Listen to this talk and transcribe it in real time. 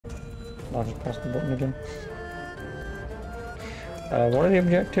I'll just press the button again. What are the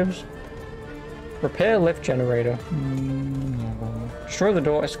objectives? Repair lift generator. Destroy the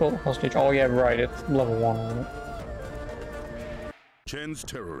door, escort the hostage. Oh yeah, right, it's level 1, isn't it? Chen's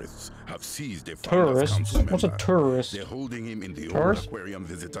terrorists have seized a Tourist? council member. What's a tourist? They're holding him in the old Tourist? aquarium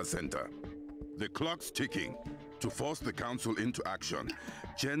visitor center. The clock's ticking. To force the council into action,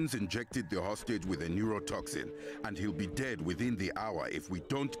 Chen's injected the hostage with a neurotoxin, and he'll be dead within the hour if we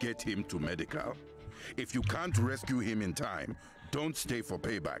don't get him to medical. If you can't rescue him in time, don't stay for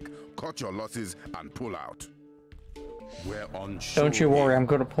payback. Cut your losses and pull out. We're unsure. Don't you worry, I'm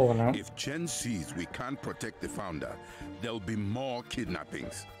good at pulling out. If Chen sees we can't protect the founder, there'll be more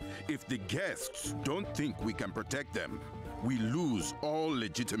kidnappings. If the guests don't think we can protect them, we lose all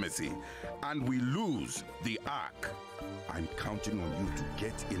legitimacy, and we lose the Ark. I'm counting on you to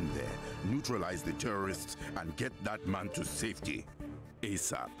get in there, neutralize the terrorists, and get that man to safety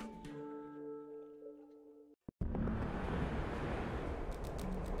ASAP.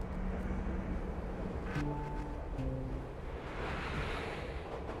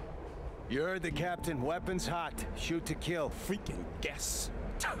 You heard the captain. Weapons hot. Shoot to kill. Freaking guess.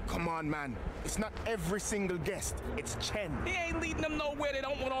 Come on, man. It's not every single guest. It's Chen. He ain't leading them nowhere they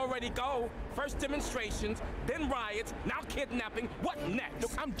don't want to already go. First demonstrations, then riots, now kidnapping. What next?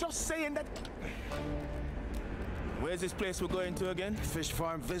 Look, I'm just saying that... Where's this place we're going to again? Fish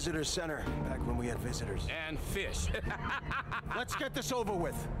Farm Visitor Center. Back when we had visitors. And fish. Let's get this over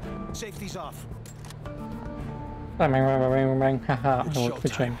with. Safety's off. Haha, It's I work for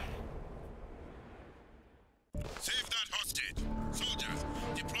showtime. Chen. Save that hostage. Soldiers,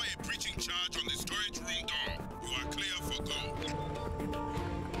 deploy a breaching charge on the storage room door. You are clear for go.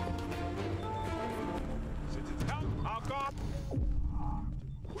 I'll go.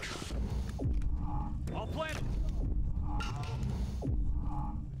 I'll plant.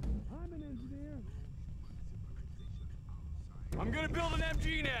 I'm an engineer. I'm gonna build an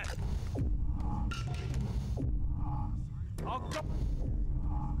MG net. I'll go.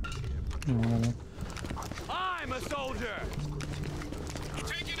 I'm a soldier.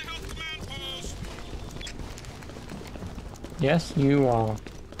 Taking a health command post. Yes, you are.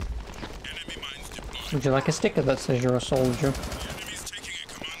 Enemy mines deployed. Would you like a sticker that says you're a soldier? The enemy's taking a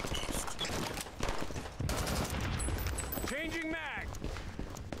command post. Changing mag.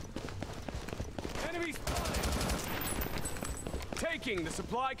 Enemy spotted. Taking the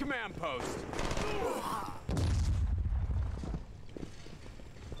supply command post.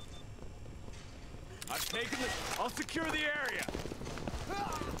 I've taken the... I'll secure the area.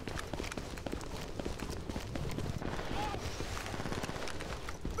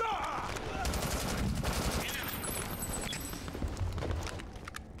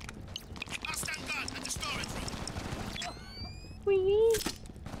 Hostile guard at the storage room. Wee.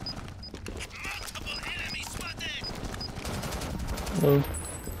 Multiple enemy spotted. Hello.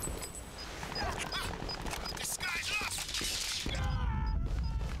 The sky's lost.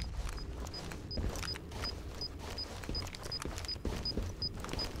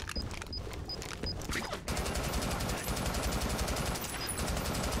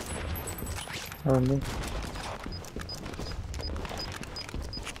 Horrible.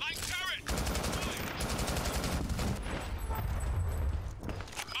 Mine turret.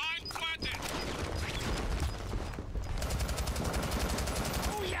 Mine planted.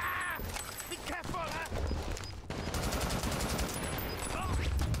 Oh, yeah! Be careful, huh?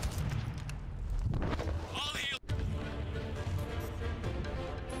 All heal.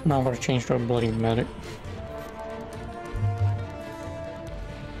 Now I'm gonna change to a bloody medic.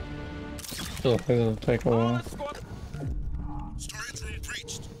 Still think it'll take a while. Storage room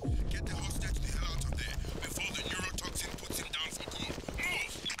breached. Get the hostage the hell out of there before the neurotoxin puts him down for good.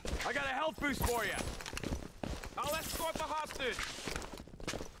 Move! I got a health boost for you. I'll escort the hostage.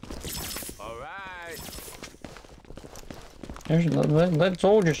 All right. Let's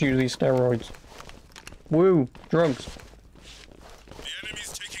all just use these steroids. Woo, drugs. The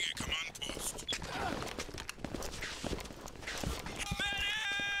enemy's taking a command post.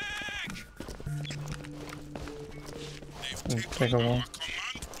 Medic! They've Take taken a while. our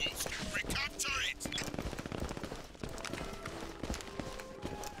command post. Recapture it.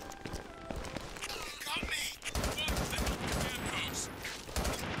 Got me. Command post.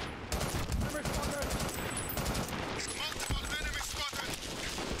 Multiple enemy spotted.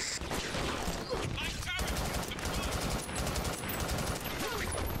 My turret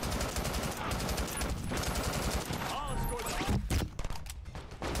I'll escort the...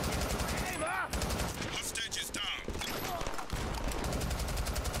 hostage is down.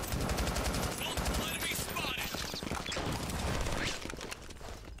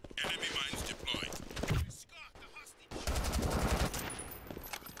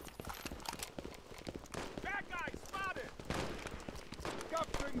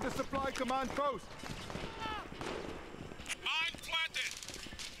 Taking the supply command post. Mine planted.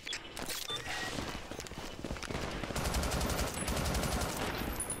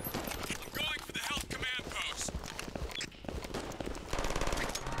 I'm going for the health command post.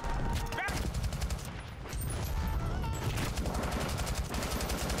 Back.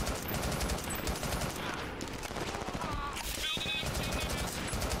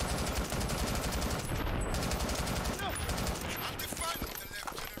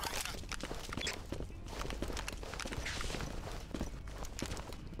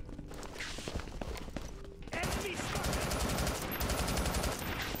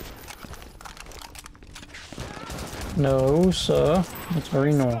 No, sir. That's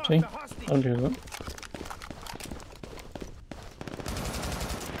very naughty. Don't do that.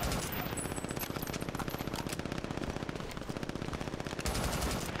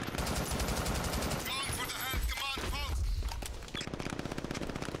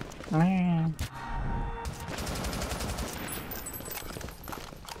 Man.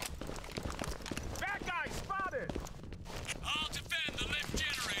 Bad guy spotted. I'll defend the lift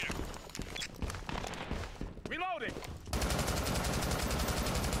generator. Reloading.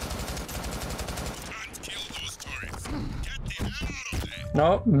 Can't kill those turrets. Get the hell out of there.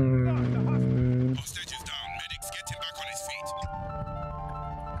 No. Hostage is down. Medics, get him back on his feet.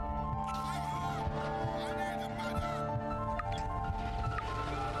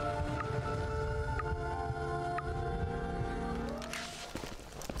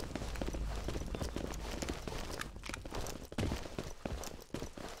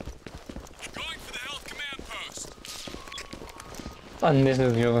 Going for the health command post. And this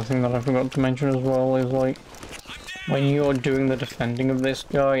is the other thing that I forgot to mention as well, is like, when you're doing the defending of this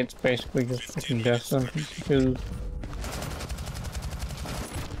guy, it's basically just fucking death sentence, because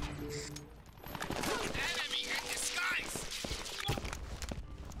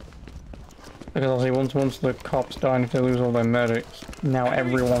obviously once the cops die and if they lose all their medics, now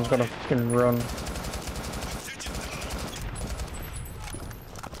everyone's gotta fucking run.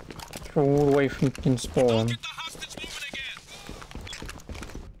 All the way from fucking spawn. Get the hostage moving again.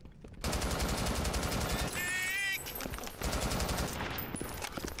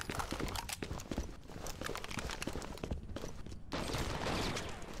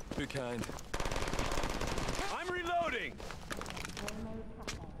 Be kind. I'm reloading.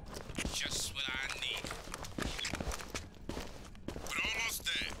 Just what I need. We're almost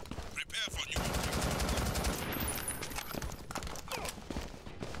there. Prepare for new objective.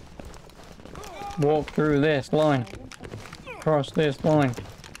 Walk through this line. Cross this line.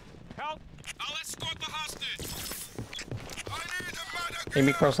 Help! I'll escort the hostage. I need a medic.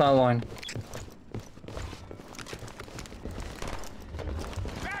 Maybe cross that line.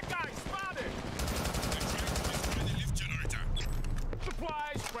 Bad guy spotted. Destroy the lift generator.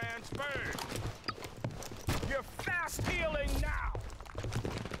 Supplies transferred. You're fast healing now.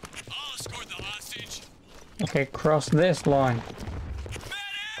 I'll escort the hostage. Okay, cross this line. Medic!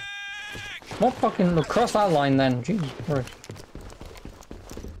 What fucking... Look, cross that line then. Jesus Christ.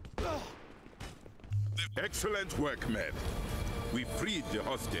 Excellent work, men. We freed the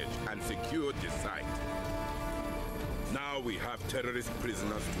hostage and secured the site. Now we have terrorist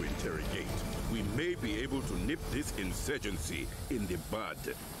prisoners to interrogate. We may be able to nip this insurgency in the bud.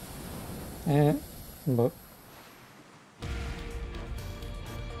 But...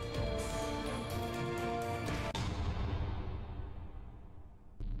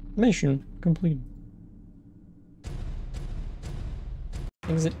 Mission complete.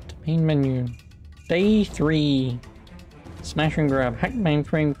 Exit main menu. Day 3. Smash and grab. Hack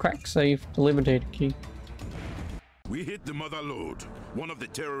mainframe, crack safe, deliver data key. We hit the mother lode. One of the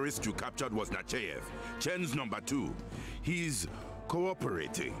terrorists you captured was Nacheyev, Chen's number 2. He's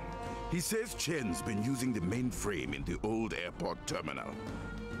cooperating. He says Chen's been using the mainframe in the old airport terminal.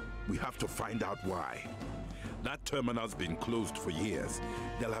 We have to find out why. That terminal's been closed for years.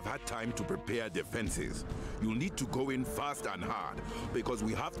 They'll have had time to prepare defenses. You'll need to go in fast and hard, because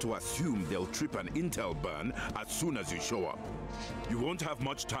we have to assume they'll trip an intel burn as soon as you show up. You won't have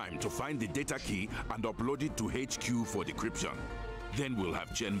much time to find the data key and upload it to HQ for decryption. Then we'll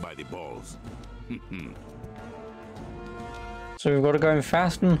have Chen by the balls. So we've got to go in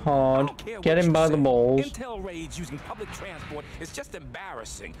fast and hard, get him by the balls. Intel raids using public transport is just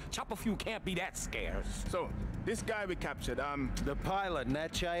embarrassing. Chopper fuel can't be that scarce. So, this guy we captured, The pilot,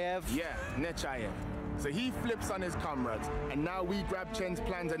 Nechayev? yeah, Nechayev. So he flips on his comrades, and now we grab Chen's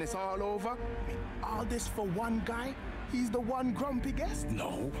plans and it's all over? I mean, all this for one guy? He's the one grumpy guest?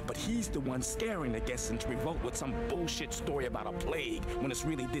 No, but he's the one scaring the guests into revolt with some bullshit story about a plague when it's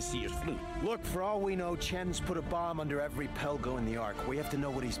really this year's flu. Look, for all we know, Chen's put a bomb under every Pelgo in the Ark. We have to know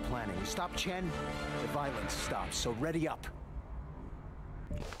what he's planning. We stop Chen, the violence stops, so ready up.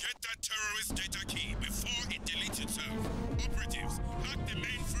 Get that terrorist data key before it deletes itself. Operatives, hack the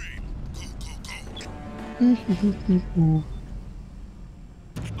mainframe. Go, go, go.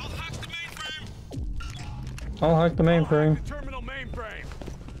 I'll hack the mainframe. I'll hack the mainframe. The terminal mainframe.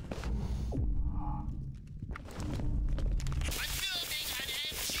 I'm building an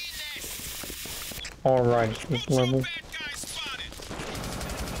MG nest. Alright, this level. Bad guy spotted.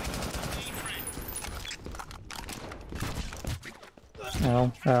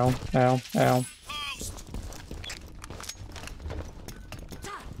 Ow, ow, ow, ow. Post.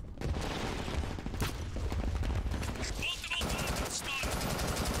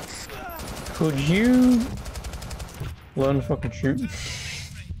 Could you learn to fucking shoot?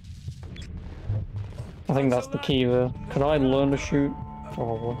 I think that's the key there. Could I learn to shoot?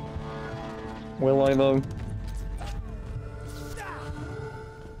 Probably. Will I though?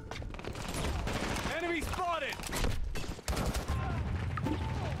 Enemy spotted.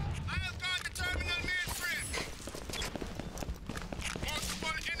 I've got the terminal mainframe.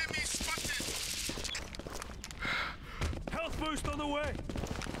 Multiple enemies spotted. Health boost on the way.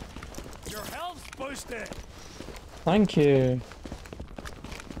 Your health's boosted. Thank you.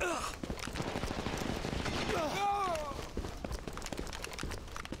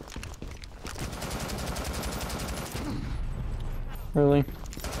 Really?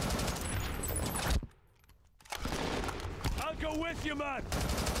 I'll go with you, man.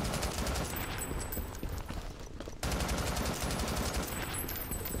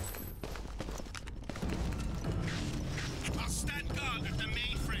 I'll stand guard at the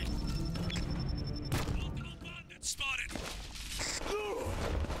mainframe. Multiple bandits spotted.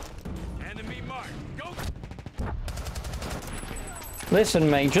 Enemy mark. Go. Listen,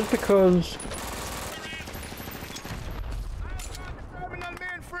 mate, just because Terminal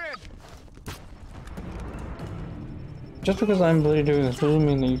mainframe! I'm bloody doing this doesn't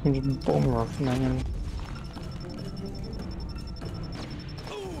mean that you can just bomb rush an enemy.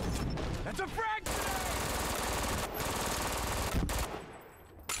 That's a frag.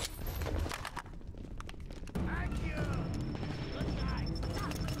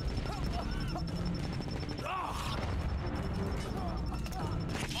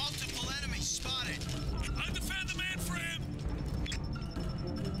 Multiple enemies spotted. I defend the mainframe.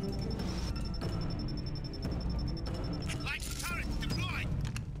 Light turret deployed.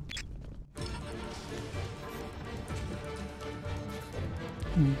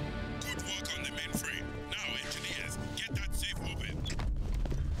 Good work on the mainframe. Now, engineers, get that safe open.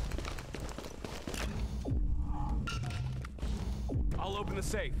 I'll open the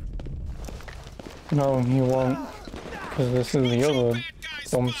safe. No, he won't. Because this is the other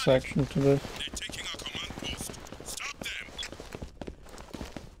dumb section to this. They're taking our command post. Stop them.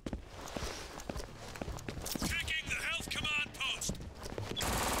 Taking the health command post.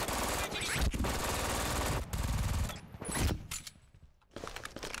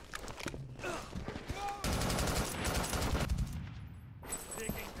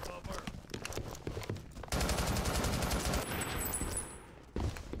 Taking cover.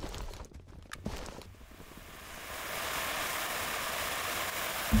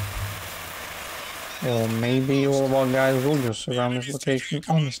 Or maybe all of our guys will just surround this location.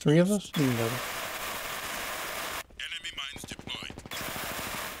 Oh, there's 3 of us? No. Enemy mines deployed.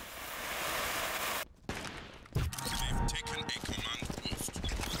 They've taken a command post.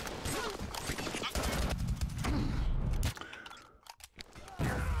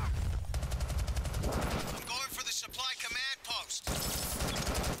 I'm going for the supply command post.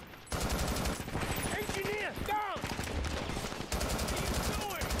 Engineer, down.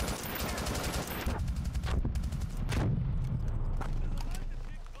 What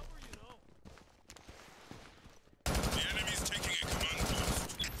are you doing? The enemy's taking a command post.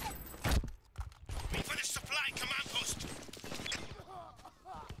 We for the supply command post.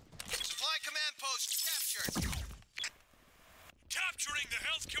 Supply command post captured. Capturing the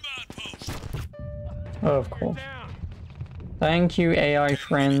health command post. Of course. Down. Thank you, AI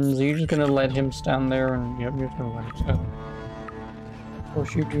friends. You're just gonna let him stand there and yep, you're just gonna let him stand. Of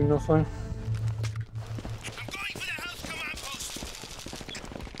course you do nothing. I'm going for the health command post.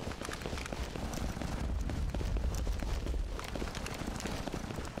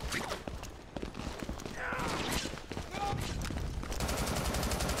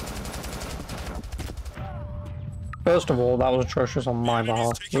 First of all, that was atrocious on my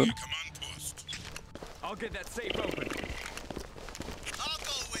behalf, Taking but a command post. I'll get that safe open.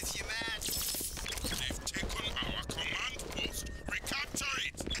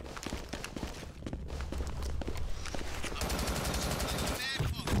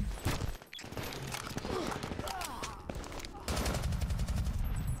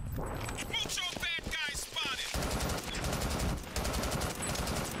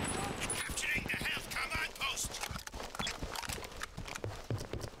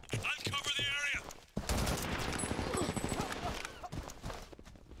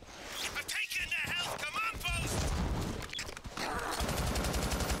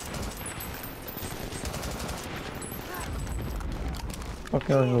 fuck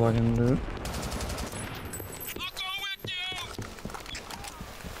else will I can do? I'll go with you!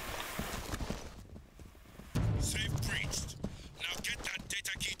 Safe breached. Now get that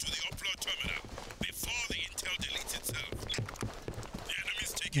data key to the upload terminal before the intel deletes itself. The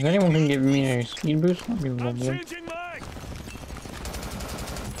enemy's taking If anyone can give me a speed boost, that'd be lovely. Changing mag!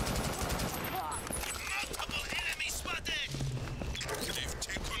 Multiple enemies spotted! They've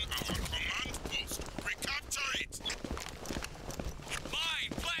taken our command post. Recapture it.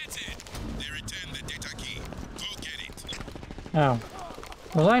 Mine planted! They return the data key. Go get it. Oh.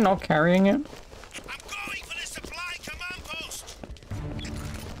 Was I not carrying it? I'm going for the supply command post!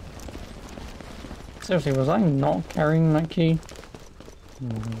 Seriously, was I not carrying that key?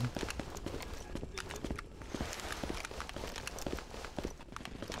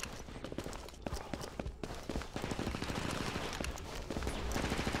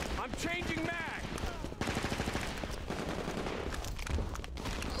 I'm changing mag!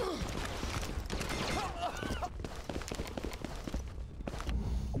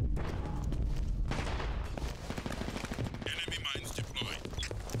 Enemy mines deployed.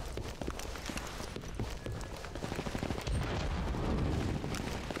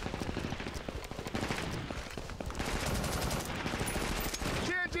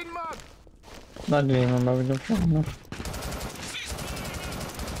 Changing mag! I didn't even remember the phone enough.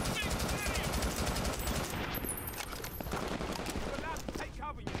 We're allowed to take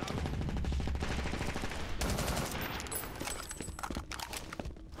cover, you know.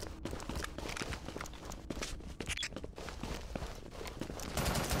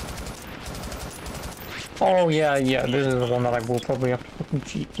 Oh yeah, this is the one that I will probably have to fucking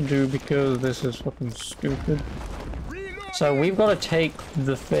cheat to do because this is fucking stupid. So we've got to take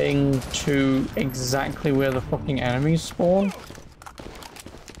the thing to exactly where the fucking enemies spawn.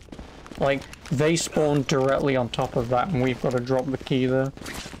 Like, they spawn directly on top of that and we've got to drop the key there.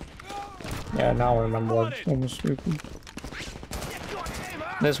 Yeah, now I remember why this one was stupid.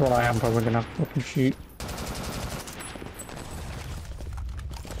 This one I am probably gonna have to fucking shoot.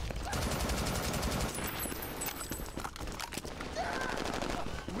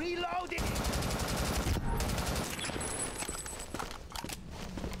 Reloading!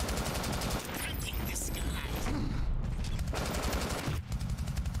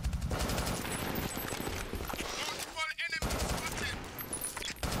 Multiple enemies spotted.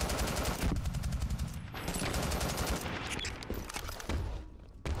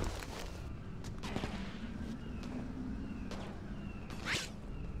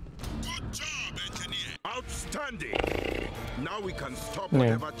 Good job, engineer. Outstanding. Now we can stop Yeah,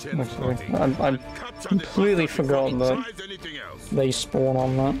 whatever Chen's actually, plotting I and capture the completely bastard before forgot he that tries anything else. they spawn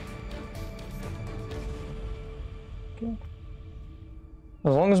on that. Okay.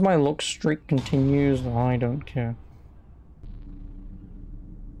 As long as my luck streak continues, I don't care.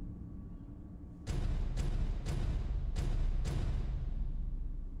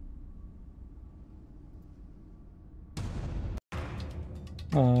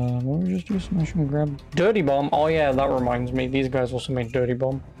 What did we just do? Smash and grab. Dirty Bomb! Oh yeah, that reminds me. These guys also made Dirty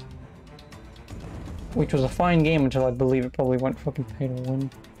Bomb. Which was a fine game until I believe it probably went fucking pay to win.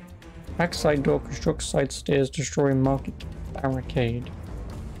 Hack side door, construct side stairs, destroy market barricade.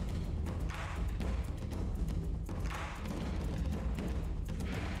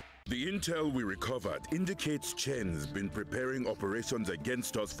 The intel we recovered indicates Chen's been preparing operations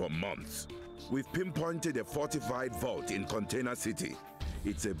against us for months. We've pinpointed a fortified vault in Container City.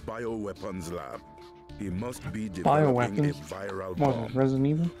 It's a bioweapons lab. He must be developing a viral What was bomb. it, Resident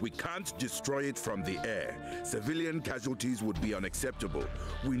Evil? We can't destroy it from the air. Civilian casualties would be unacceptable.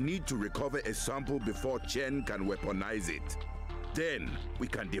 We need to recover a sample before Chen can weaponize it. Then we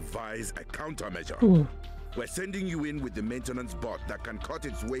can devise a countermeasure. Ooh. We're sending you in with the maintenance bot that can cut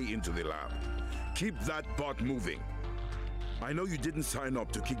its way into the lab. Keep that bot moving. I know you didn't sign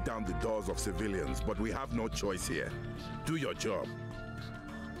up to kick down the doors of civilians, but we have no choice here. Do your job.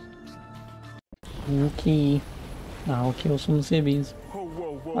 Okay. I'll kill some civvies. Whoa,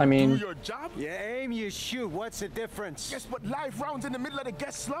 whoa, whoa. I mean- Do your job? You aim, you shoot. What's the difference? Guess what? Live rounds in the middle of the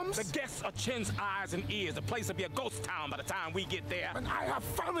guest slums? The guests are Chen's eyes and ears. The place will be a ghost town by the time we get there. And I have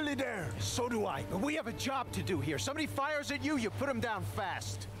family there. So do I. But we have a job to do here. Somebody fires at you, you put them down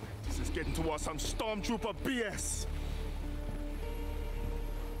fast. This is getting towards some stormtrooper BS.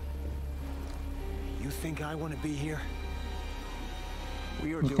 You think I want to be here?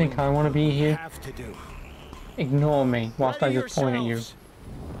 We are You doing think I want to what be we here? have to do. Ignore me whilst I Ready just point at you. yourselves.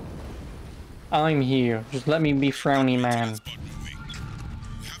 I'm here. Just let me be frowny man. Bot moving.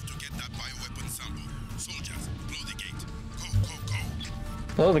 We have to get that bioweapon sample. Soldiers, blow the gate. Go, go, go.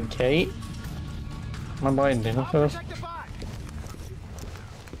 Blow the gate? Am I buying dinner first? Protect the bot.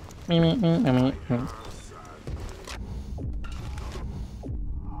 I'm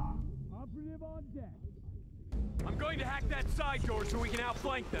going to hack that side door so we can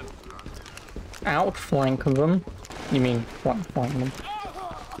outflank them. Outflank them? You mean flank them?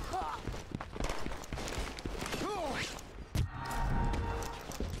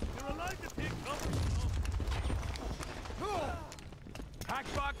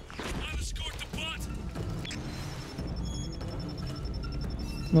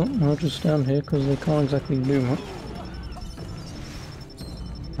 No, I'll just stand here because they can't exactly do much.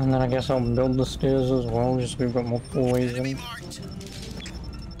 And then I guess I'll build the stairs as well, just so we've got multiple ways in.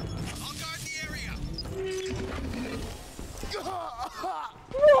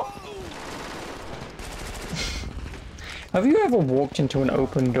 Have you ever walked into an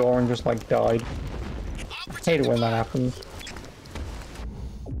open door and just like died? Hate it when that happens.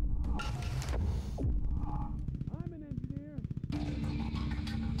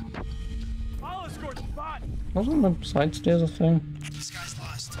 Wasn't the side stairs a thing? This guy's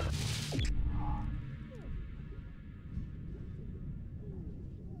lost.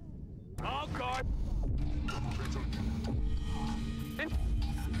 Oh God!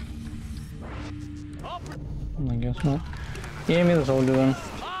 I guess not. Give me the soldier then.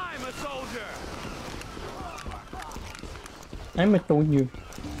 I'm a soldier. I'm a soldier.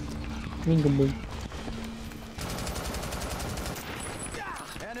 Peekaboo.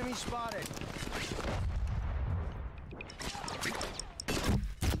 Enemy spotted.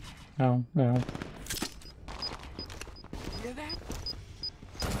 Oh, no. Hear that?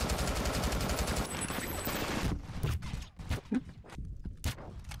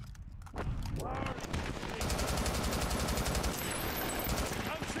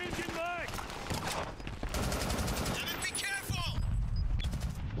 I'm changing legs. Be careful.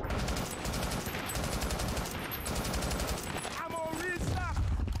 I'm on restock.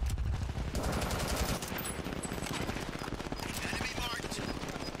 Enemy marked.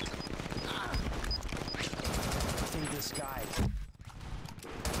 In disguise.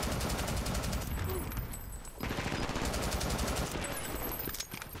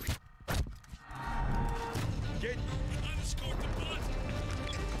 Get. Unscored the bot.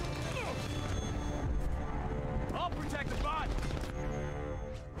 I'll protect the bot.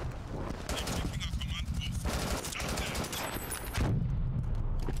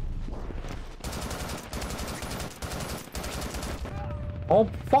 Oh,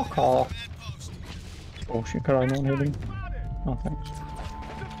 fuck off. Oh shit, could I not hit him? Oh, thanks. It's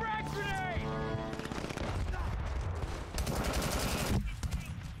a frag grenade.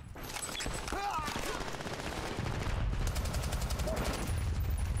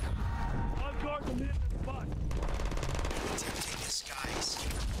 On guard the mid spot. Attempting disguise.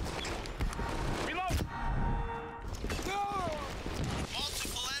 Reload.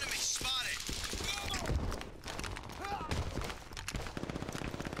 Multiple enemies spotted.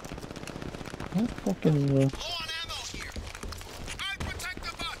 What fucking Low on ammo here. I'll protect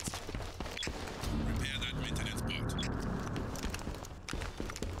the bot. Repair that maintenance bot.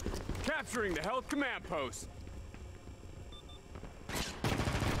 Capturing the health command post.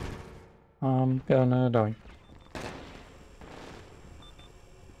 I'm gonna die.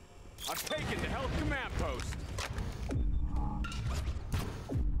 I've taken the health command post.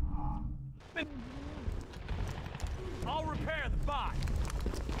 I'll repair the bot.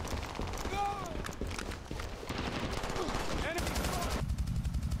 Enemy spotted.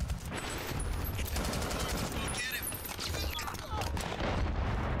 Go get him.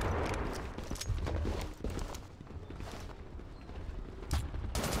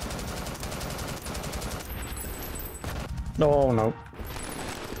 Oh no.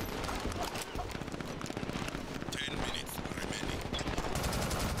 10 minutes remaining.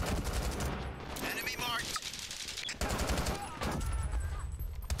 Enemy marked.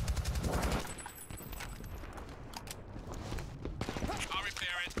 I'll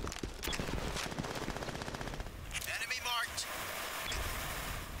repair it. Enemy marked.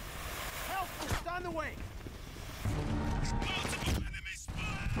 Help is on the way. Multiple enemy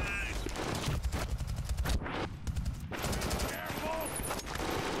spotted! Careful.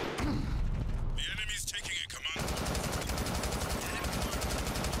 The enemy's taking it, command.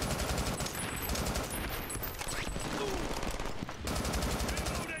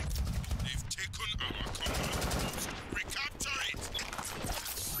 Reloading. They've taken our command post. Recapture it!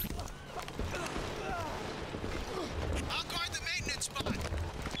 I'll guard the maintenance spot.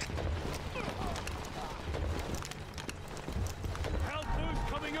 Health boost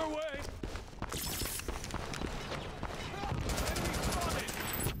coming your way. Enemy spotted.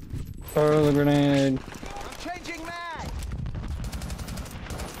 Throw the grenade. I'm changing mag.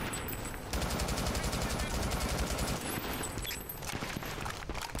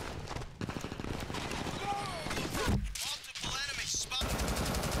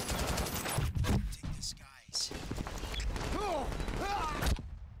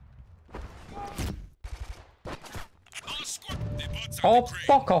 Oh,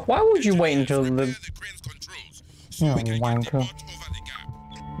 fuck off. Why would you wait until the... Oh, wanker.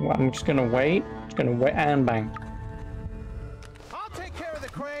 Well, I'm just gonna wait. Just gonna wait and bang. I'll take care of the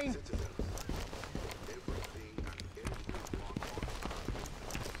crane.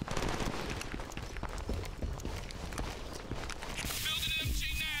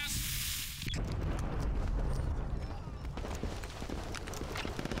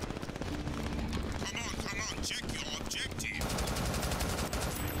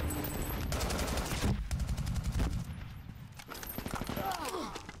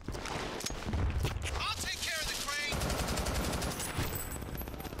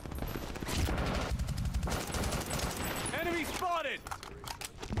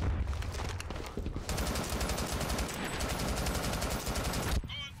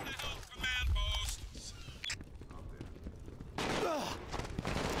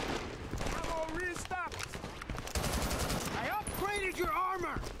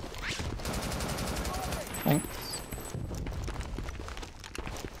 Thanks.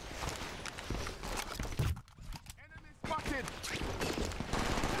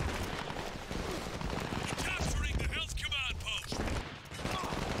 Capturing the health command post.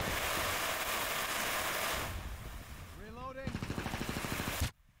 Reloading.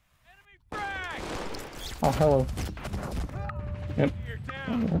 Enemy frag! Oh, hello. Yep. You're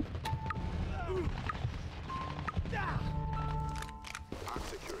down.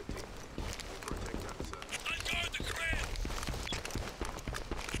 Unguard the crane.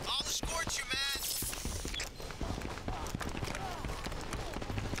 I'll escort you, man.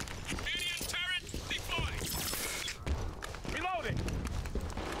 Alien turret deployed. Reloading.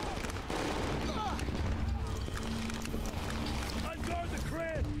 Unguard the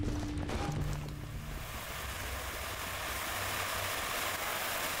crib.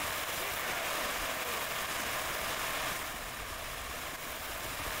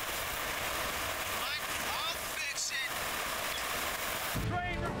 I'll fix it.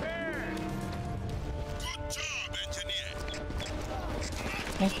 Train repaired. Good job, engineer.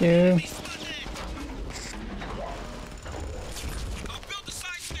 Thank you. I'll build the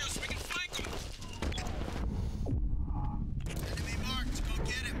side stairs so we can flank them. Enemy marked. Go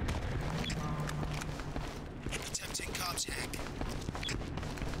get him. Attempting comms hack.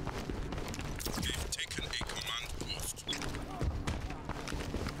 They've taken a command post.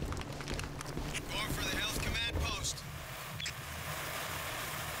 Going for the health command post.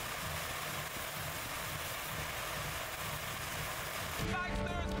 Side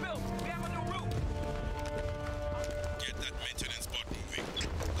stairs built. We have a new route. Get that maintenance bot moving.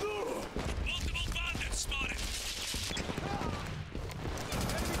 Multiple bandits spotted.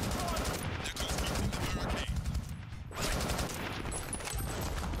 They're constructing the barricade.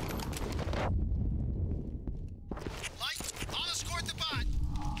 Light, I'll escort the bot.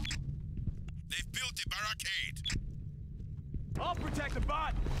 They've built a barricade. I'll protect the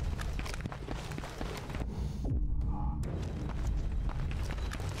bot.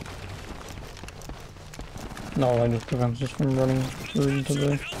 No, I just prevents us from running through into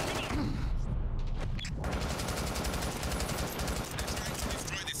the... Destroy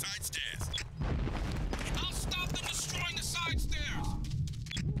the side stairs. I'll stop them destroying the side stairs.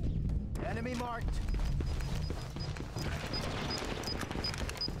 Enemy marked.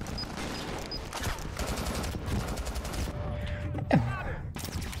 They've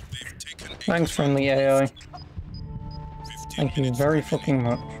taken a Thanks, friendly AI. 15 Thank you minutes very remaining. fucking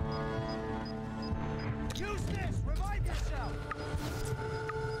much. Use this. Revive yourself.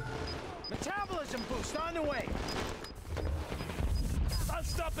 Metabolism boost on the way. I'll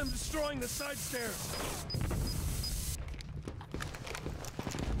stop them destroying the side stairs.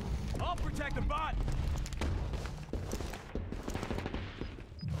 I'll protect the bot.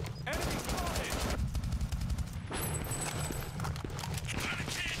 Enemy spotted.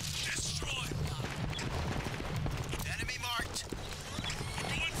 Barricade destroyed. Enemy marked.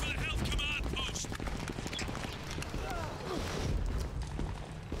 Going for the health command post.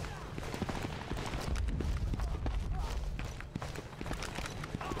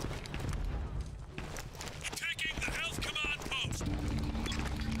 Taking the health command post.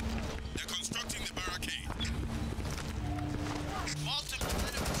 They're constructing the barricade. Multiple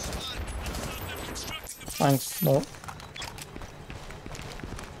enemies spotted. They're constructing the Thanks, no.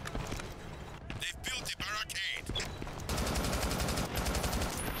 They've built a barricade.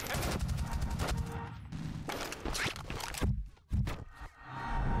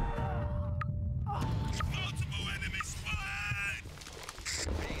 Multiple enemies spotted.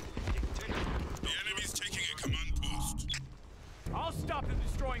 The enemy's taking a command post. I'll stop them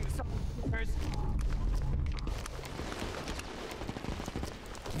destroying the side stairs.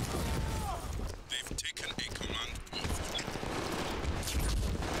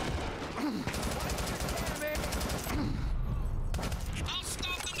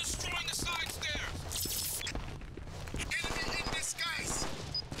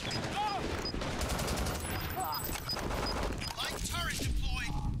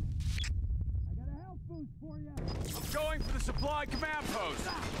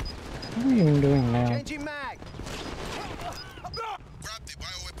 What are you even doing now? Changing mag. Grab the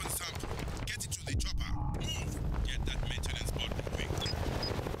bioweapon sample. Get it to the chopper. Move. Get that maintenance bot moving.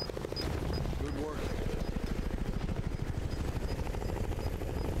 Good work.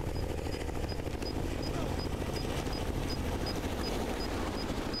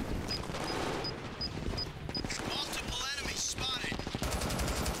 Multiple enemies spotted.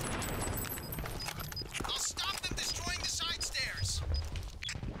 I'll stop them destroying the side stairs.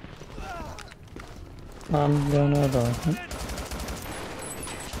 I'm gonna die.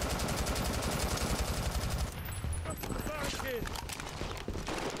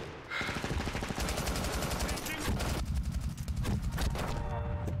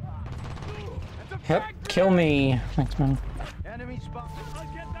 Yep, kill me. Thanks, man. Enemy spot. I'll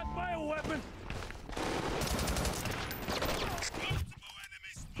get that bioweapon. Multiple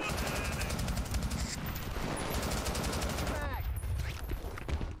enemies spotted. Mag.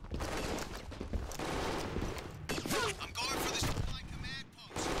 I'm going for the supply command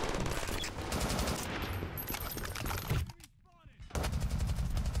post.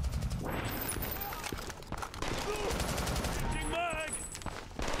 Changing mag.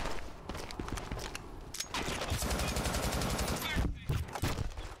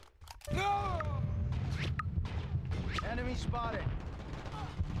 Enemy spotted.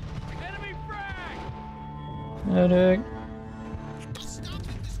 Enemy frag. Medic. I'll stop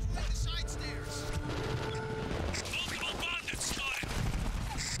them destroying the side stairs. Multiple bandits spotted.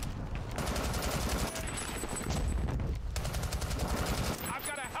 I've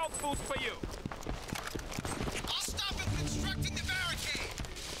got a health boost for you. I'll stop them constructing the barricade.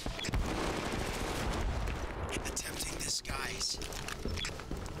 Attempting disguise.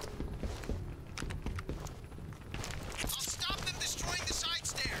 I'll stop them destroying the side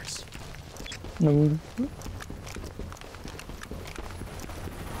stairs. No.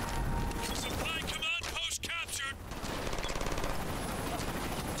 Supply command post captured.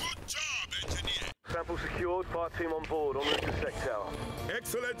 Good job, engineer. Sample secured, fire team on board, on route to Sec Tower.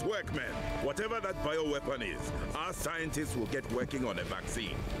 Excellent work, men. Whatever that bioweapon is, our scientists will get working on a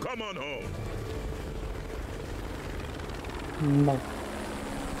vaccine. Come on home. No.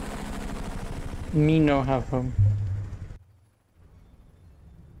 Me no have home.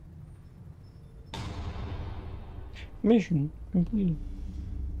 Mission completed.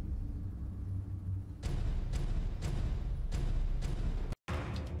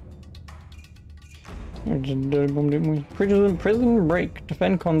 Prison break.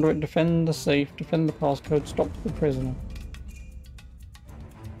 Defend conduit. Defend the safe. Defend the passcode. Stop the prisoner.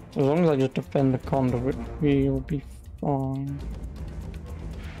 So as long as I just defend the conduit, we'll be fine.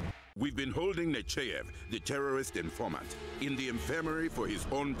 We've been holding Nechayev, the terrorist informant, in the infirmary for his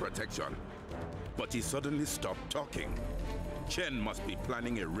own protection. But he suddenly stopped talking. Chen must be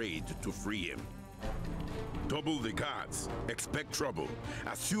planning a raid to free him. Double the guards. Expect trouble.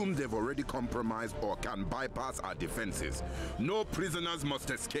 Assume they've already compromised or can bypass our defenses. No prisoners must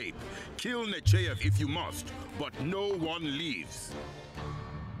escape. Kill Nechayev if you must, but no one leaves.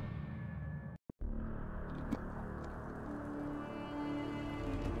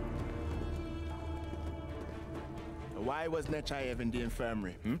 Why was Nechayev in the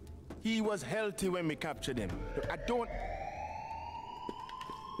infirmary? He was healthy when we captured him. Look, I don't...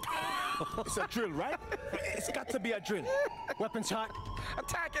 It's a drill, right? It's got to be a drill. Weapons hot.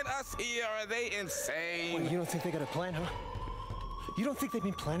 Attacking us here? Are they insane? You don't think they got a plan, huh? You don't think they've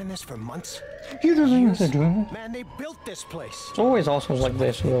been planning this for months? You don't think they're doing it? Man, they built this place. It's always assholes like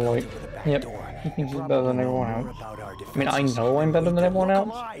this who are like, yep, he thinks he's better than everyone else. I mean, I know I'm better than everyone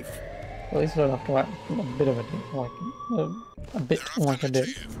else. At least I don't have to act a bit of a dick, like a bit like a dick.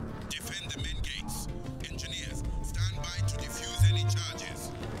 Defend the main gates. Engineers, stand by to defuse any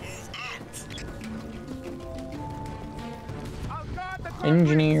charges. Move out.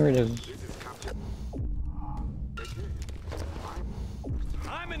 Engineer it is.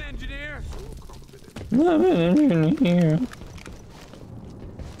 I'm an engineer. I'm an engineer.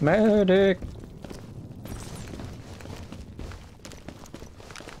 Medic.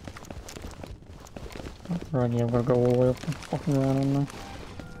 Right, yeah, we're gonna go all the way up and fucking around on there.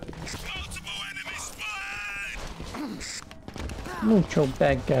 Multiple enemies spotted. Mucho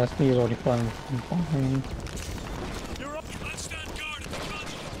bad gas. He's already playing fine. You're up. Let's stand guard at the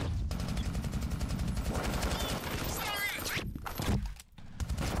consulate.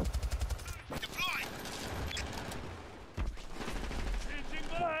 Deploy. Changing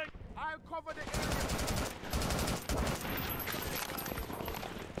mag. I'll cover the area.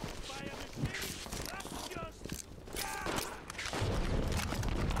 Fire machine. That's just.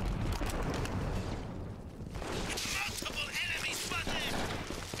 Multiple enemies spotted.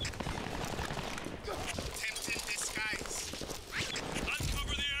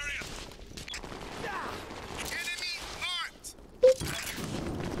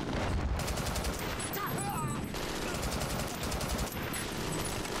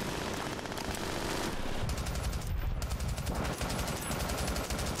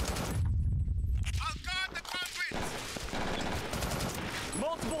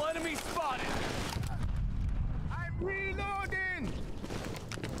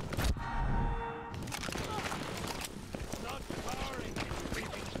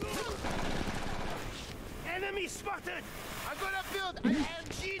 Enemy spotted! I'm gonna build an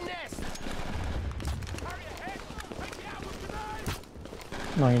MG nest! Hurry ahead! Take it out with grenades!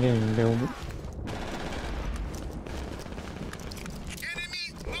 No, you didn't even build it. Enemy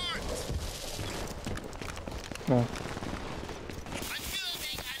marked. No. I'm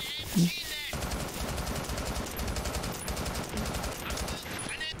building an MG net.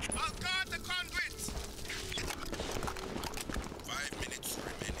 I'll guard the conduits. 5 minutes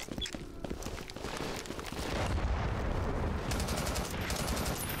remaining.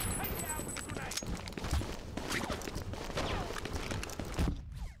 Take it out with a grenade!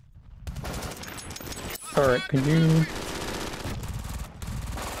 Alright, could you...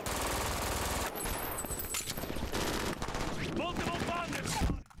 Multiple bandits!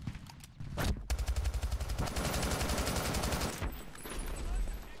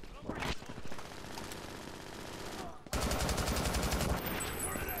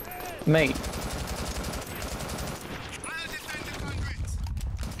 Mate, I'll defend the conduits.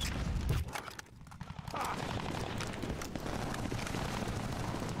 I'll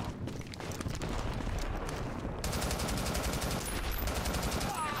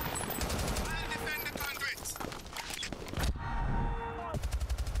defend the conduits.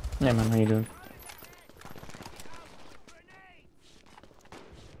 yeah man, how you doing?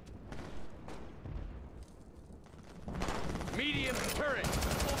 Medium turret.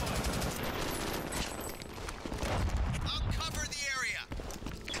 I'll cover the area.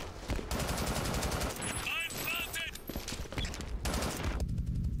 I'm planted.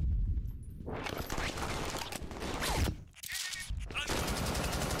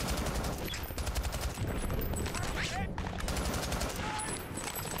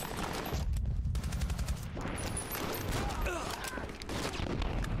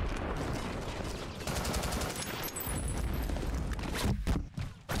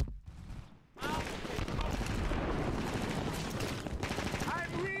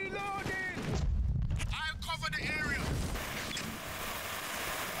 I'm reloading! I'll cover the area.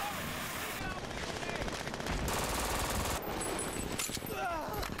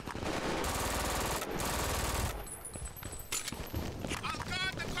 I'll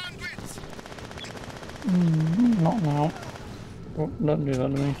guard the conduits. Not now. Oh, don't do that to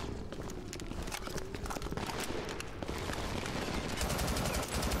me.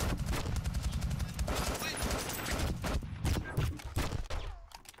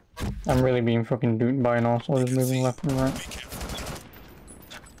 I'm really being fucking duped by an arsehole just moving left and right. Be careful.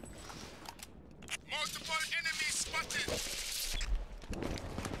 Multiple enemies spotted.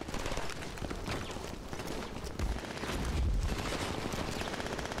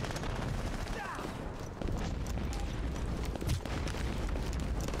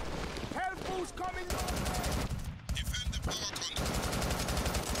 Help boost coming! Defend the power conduit.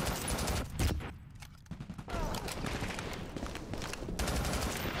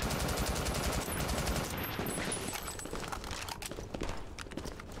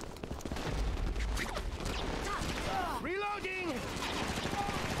 Reloading!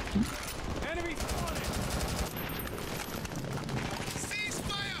 Enemy spotted!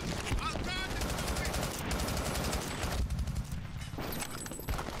 Ceasefire. I'll guard the conduits.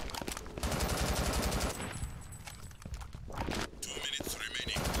 2 minutes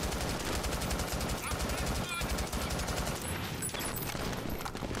remaining.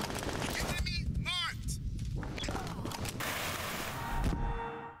 Enemy marked.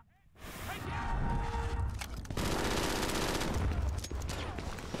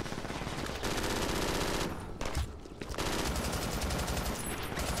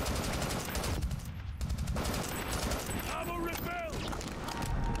 Ammo refill!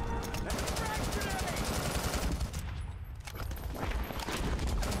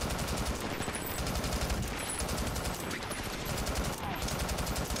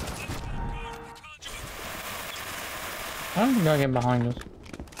 How did the guy get behind us?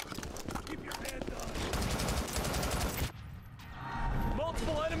 Keep your hands up!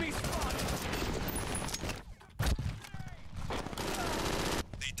 Multiple enemies spotted!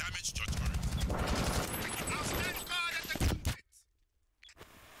 They damaged your turret. I'll stand guard at the conduits.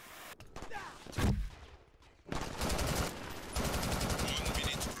 1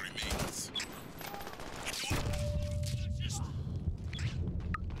 minute remains.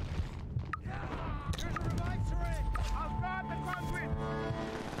 Here's a revive syringe! I'll guard the conduit!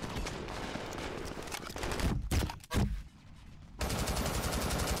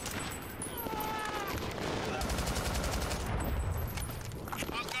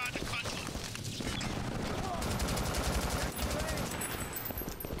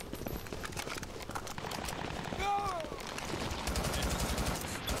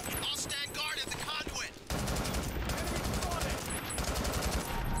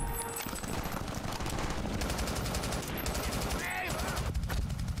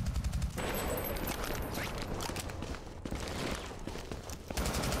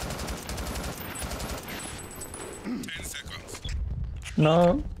 No.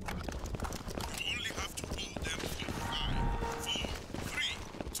 You only have to hold them for 5, 4, 3,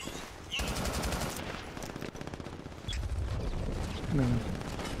 2, 1.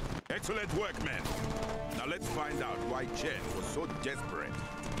 Excellent work, men. Now let's find out why Chen was so desperate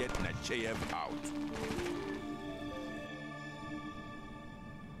to get Nechayev out.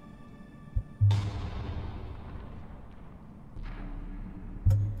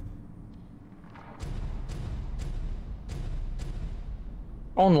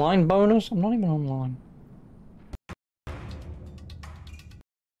 Online bonus? I'm not even online.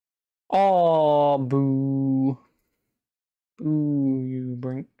 Oh, boo. Boo, you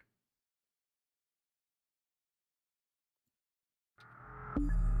Brink.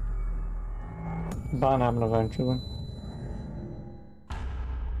 Bound to happen eventually.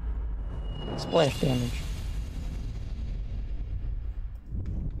 Splash damage.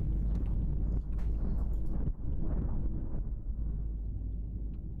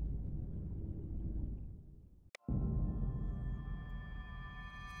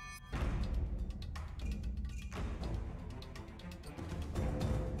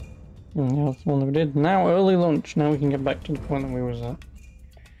 Yeah, that's the one that we did. Now early lunch. Now we can get back to the point that we was at.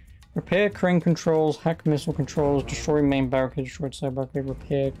 Repair crane controls, hack missile controls, destroy main barricade, destroy side barricade,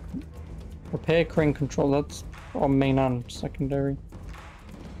 repair crane control. That's our main and secondary.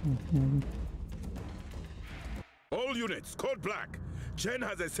 All units, code black. Chen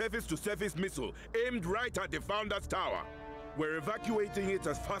has a surface-to-surface missile aimed right at the Founder's Tower. We're evacuating it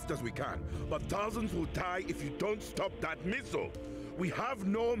as fast as we can, but thousands will die if you don't stop that missile. We have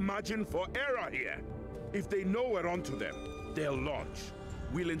no margin for error here. If they know we're onto them, they'll launch.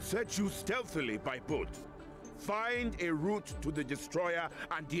 We'll insert you stealthily by boat. Find a route to the destroyer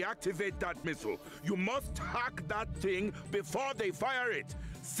and deactivate that missile. You must hack that thing before they fire it.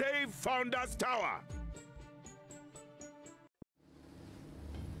 Save Founder's Tower!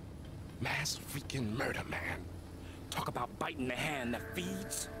 Mass freaking murder, man. Talk about biting the hand that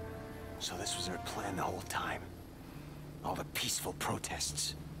feeds. So this was their plan the whole time. All the peaceful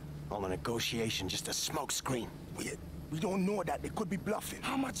protests. All the negotiation, just a smokescreen. We don't know that. They could be bluffing.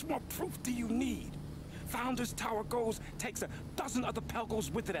 How much more proof do you need? Founder's Tower goes, takes a dozen other Pelgos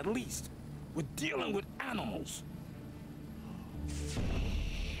with it at least. We're dealing with animals.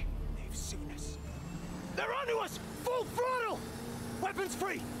 They've seen us. They're onto us! Full throttle! Weapons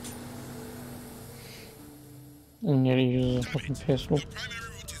free! And yet he uses a fucking pistol. The primary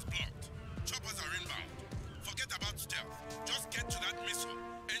route is blocked. Choppers are inbound. Forget about stealth. Just get to that missile.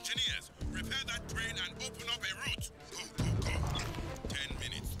 Engineers, repair that train and open up a route. Go, go, go. 10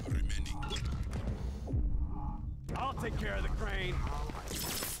 minutes remaining. I'll take care of the crane.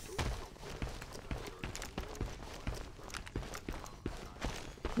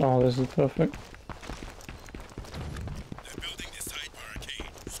 Oh, this is perfect. They're building the side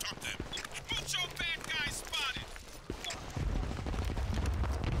barricade. Stop them. Mucho bad guys spotted.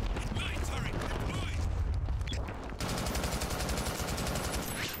 Light turret deployed.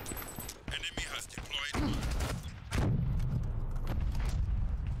 Enemy has deployed.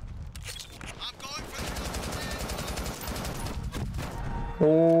 I'm going for the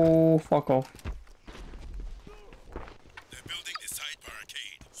Oh, fuck off. They're building the side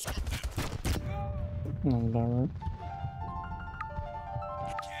barricade. Stop them. That's about right.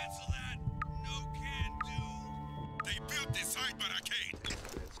 Cancel that. No can do. They built the side barricade.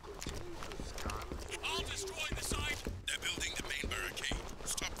 I'll destroy the side. They're building the main barricade.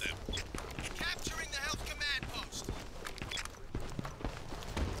 Stop them. capturing the health command post.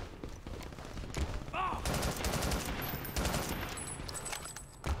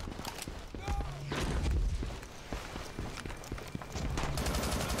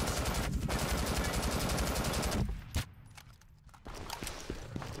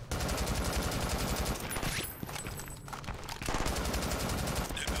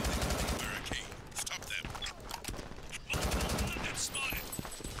 They're building the main barricade. Stop them. They're spotted.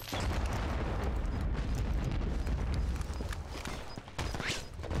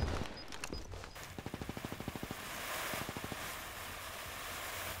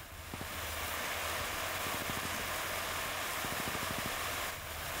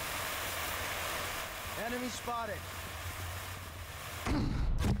 Enemy spotted.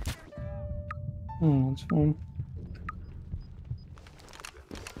 That's fine.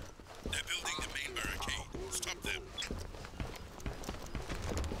 They're building the main barricade. Stop them.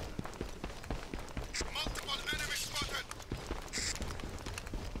 Multiple enemy spotted.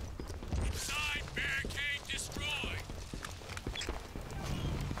 Side barricade destroyed.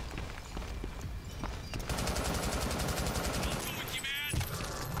 I'll go with you, man.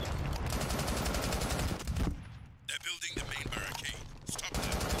 They're building the main barricade.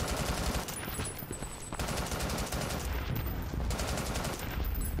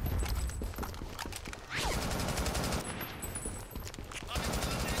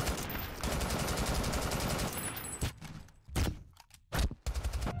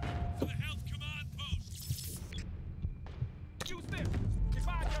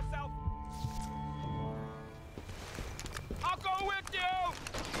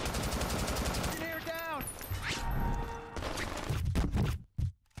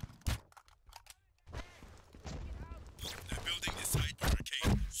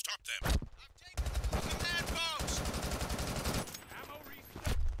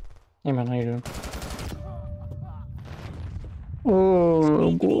 Hey man, how you doing?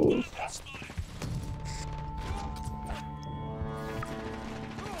 Oh, God.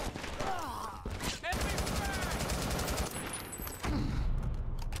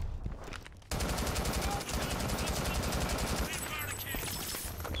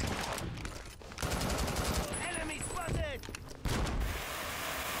 Enemy spotted!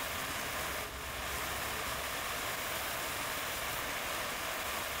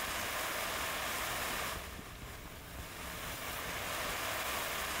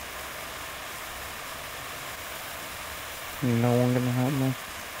 No one gonna help me.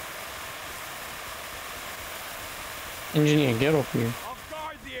 Engineer, get up here. I'll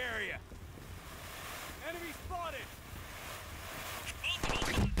guard the area. Enemy spotted.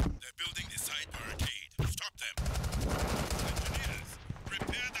 They're building the side barricade. Stop them. Engineers,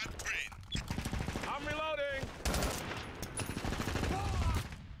 repair that crane. I'm reloading.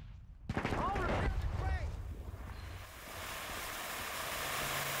 I'll repair the crane!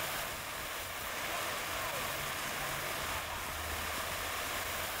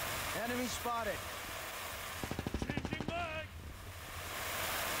 Enemy spotted. Changing leg.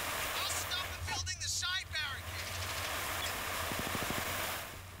 I'll stop them building the side barricade.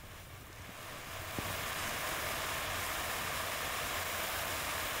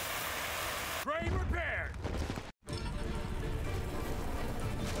 Crane repaired.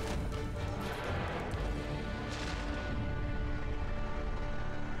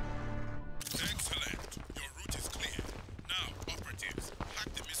 Excellent. Your route is clear. Now, operatives, hack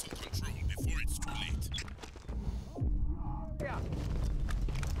the missile control before it's too late. Yeah.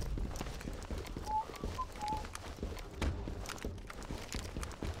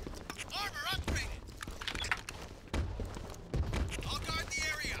 Armor upgraded. I'll guard the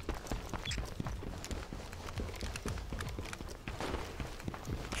area.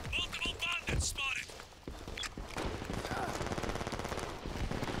 Multiple bandits spotted.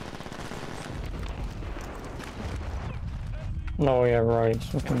 Oh yeah, right.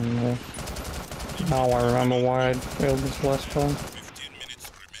 Fucking, now I remember why I failed this last time. 15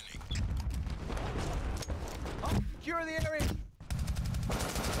 minutes remaining. Secure the area.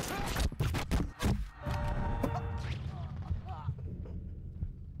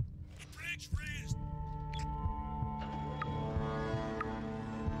 Bridge raised.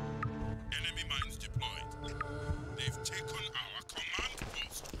 Enemy mines deployed. They've taken our command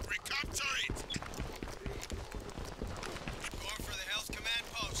post. Recapture it. Going for the Hell's command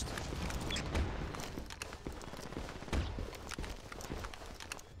post.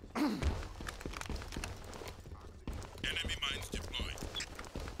 Enemy mines deployed.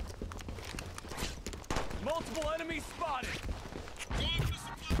 Multiple enemies spotted. Go after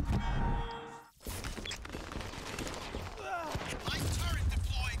supply. Light turret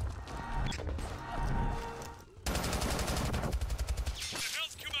deployed. The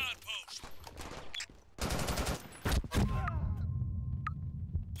Hell's command post.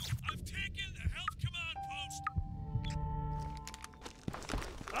 I've taken the Hell's command post.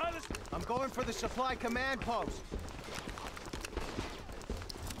 I'm going for the supply command post.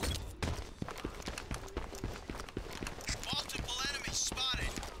 Multiple enemies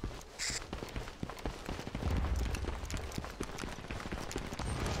spotted.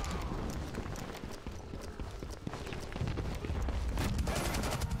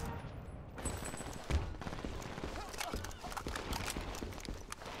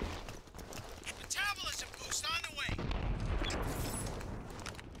 Metabolism boost on the way.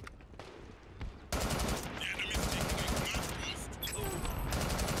 The enemy's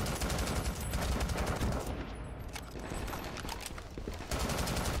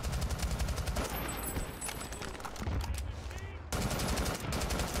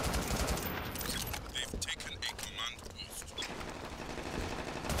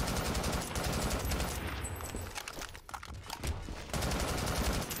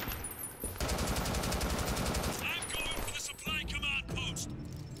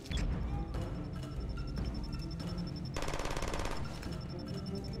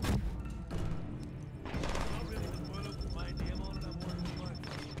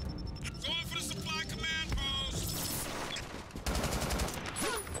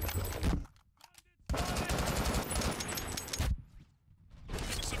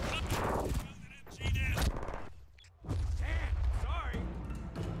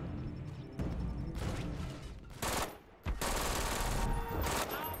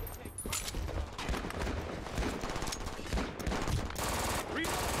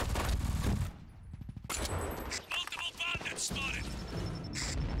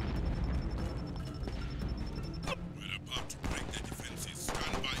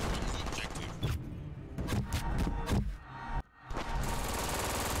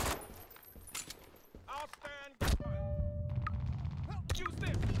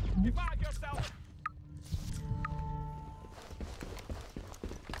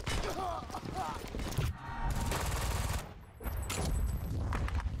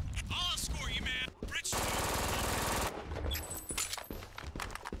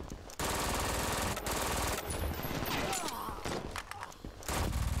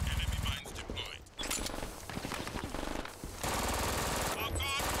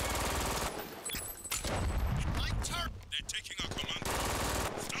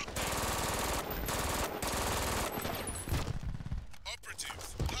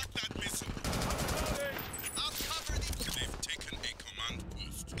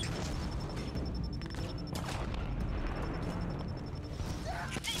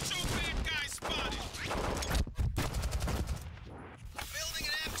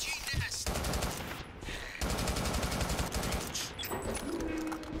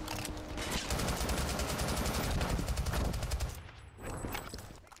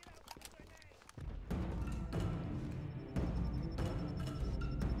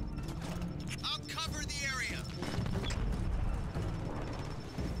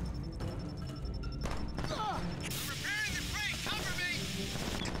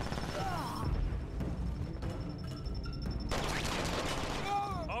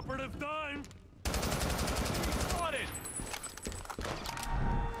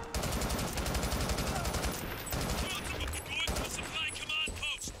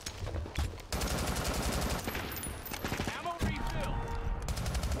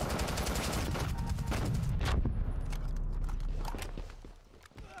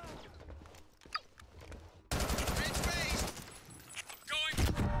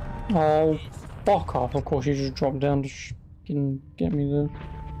Oh, fuck off. Of course you just dropped down to fucking get me there.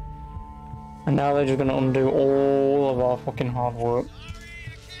 And now they're just gonna undo all of our fucking hard work.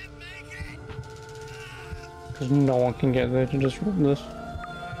 Because no one can get there to disrupt this.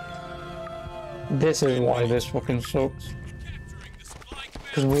 This is why this fucking sucks.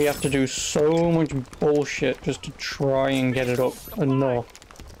 Because we have to do so much bullshit just to try and get it up enough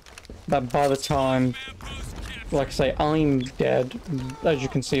that by the time, like I say, I'm dead, as you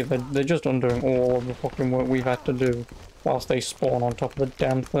can see, they're just undoing all of the fucking work we've had to do whilst they spawn on top of the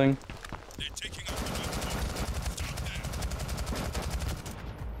damn thing.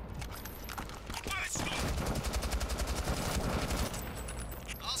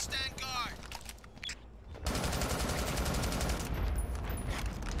 I'll stand guard.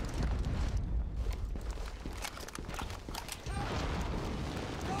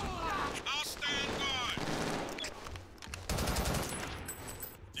 I'll stand guard.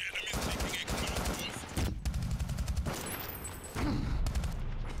 The enemy's taking a close post.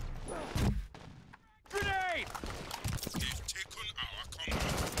 Grenade! They've taken our command.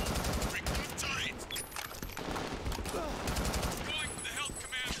 Brink up tight. Going for the health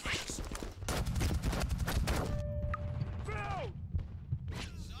command post. Through!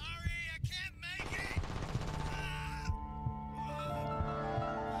 Sorry, I can't make it.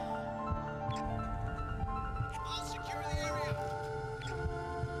 I'll secure the area.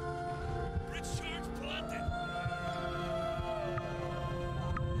 Bridge charge planted!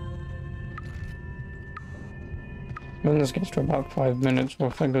 When this gets to about 5 minutes, or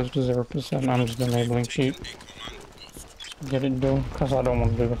if it goes to 0%, I'm just enabling cheat. A command post. Get it done, because I don't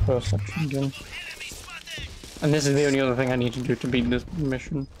want to do the first section again. Enemy spotted. And this is the only other thing I need to do to beat this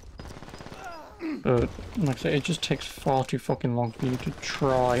mission. But, like I say, it just takes far too fucking long for you to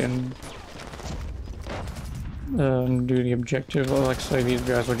try and do the objective. Like I say, these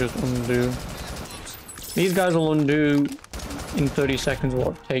guys will just undo. These guys will undo in 30 seconds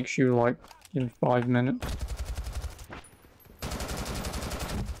what takes you, like, in 5 minutes.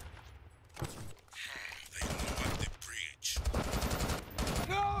 They know at the bridge.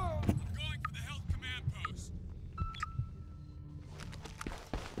 Going for the health command post.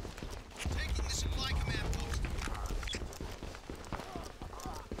 Taking the supply command post.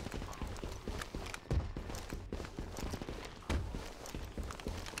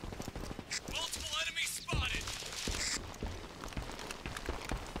 Multiple enemies spotted.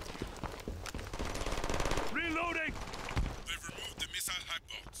 Reloading! They've removed the missile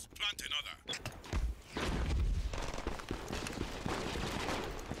hypox. Plant another.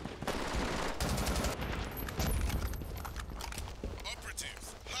 Operatives,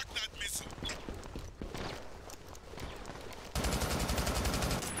 hack that missile.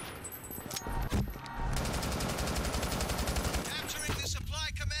 Capturing the supply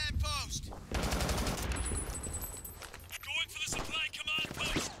command post. Going for the supply command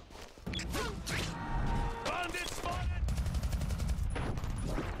post. Bandit spotted!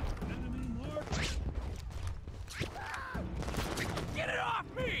 Enemy marked. Get it off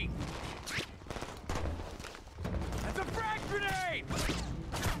me! That's a frag grenade!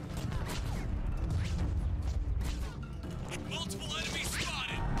 Multiple enemies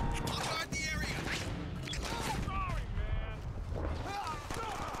spotted! I'll guard the area. Sorry,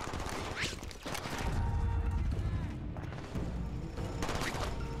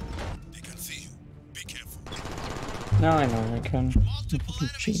 They can see you. Be careful. Now I know I can. I'm Multiple fucking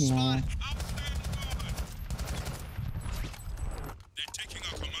enemies cheating now. spotted. Outstand guard. They're taking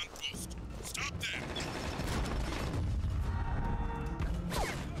our command post. Stop them.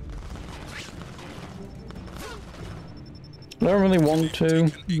 I don't really want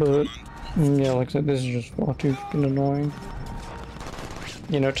to, but yeah, like I said, this is just far too fucking annoying.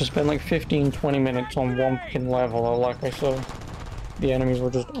 You know, to spend like 15-20 minutes on one fucking level, or like I said, the enemies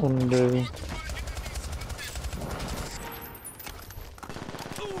will just undo. Going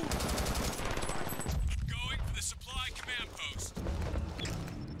for the supply command post.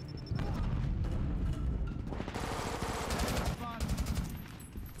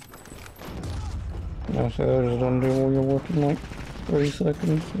 Yeah, so they'll just undo all your work in like 30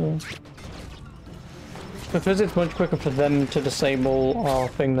 seconds, so. Because it's much quicker for them to disable our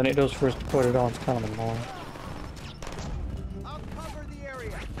thing than it does for us to put it on, it's kind of annoying. I'll cover the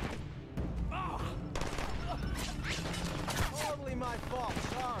area. Totally my fault,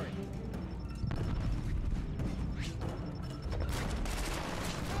 sorry.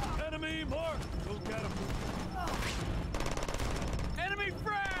 Enemy marked. Go get him. Enemy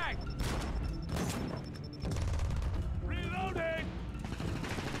frag. Reloading.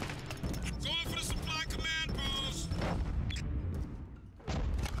 Going for the supply command post.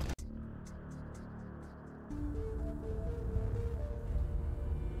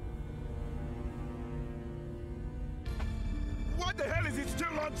 is it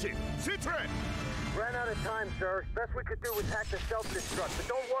still launching? Citron! Ran out of time, sir. Best we could do was hack the self-destruct, but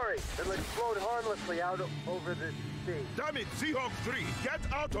don't worry. It'll explode harmlessly out over the sea. Damn it, Seahawk 3, get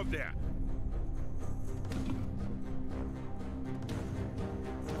out of there!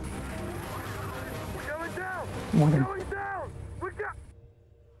 We're going down! What? We're going down! We're down!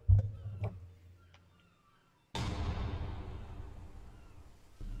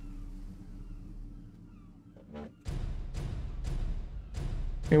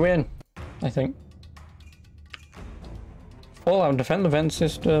 We win, I think. Fallout, defend the vent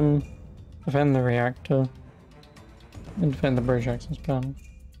system, defend the reactor, and defend the bridge access panel.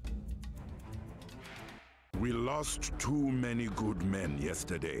 We lost too many good men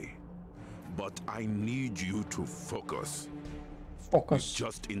yesterday, but I need you to focus. Focus. We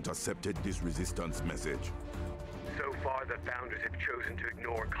just intercepted this resistance message. So far, the Founders have chosen to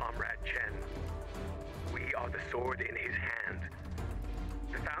ignore Comrade Chen. We are the sword in his hand.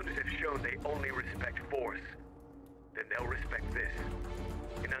 The Founders have shown they only respect force. Then they'll respect this.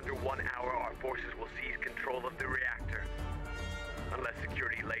 In under 1 hour, our forces will seize control of the reactor. Unless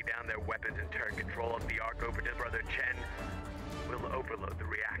security lay down their weapons and turn control of the Ark over to Brother Chen, we'll overload the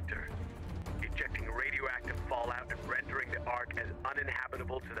reactor, ejecting radioactive fallout and rendering the Ark as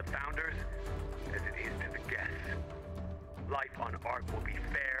uninhabitable to the Founders as it is to the guests. Life on Ark will be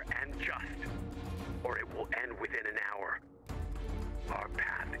fair and just, or it will end within an hour. Our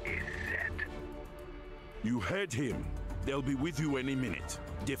path is set. You heard him. They'll be with you any minute.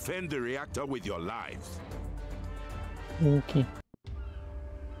 Defend the reactor with your lives. Okay.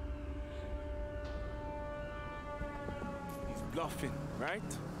 He's bluffing, right?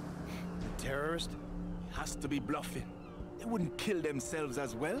 The terrorist has to be bluffing. They wouldn't kill themselves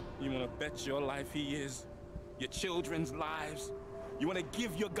as well. You wanna bet your life he is? Your children's lives? You wanna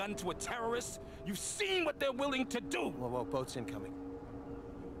give your gun to a terrorist? You've seen what they're willing to do! Whoa, whoa, boat's incoming.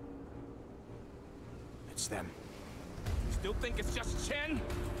 It's them. You still think it's just Chen?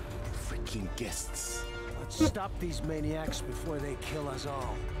 Freaking guests. Let's stop these maniacs before they kill us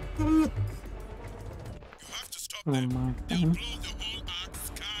all. You have to stop Oh them. my They'll God. blow the whole Ark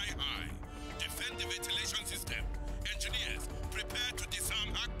sky high. Defend the ventilation system. Engineers, prepare to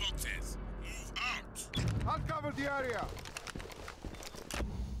disarm hack boxes. Move out. I'll cover the area.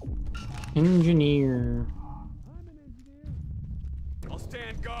 Engineer. I'll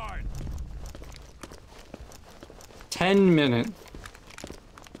stand guard. 10 minutes.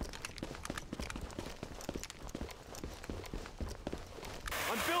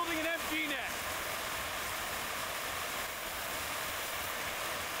 I'm building an MG net.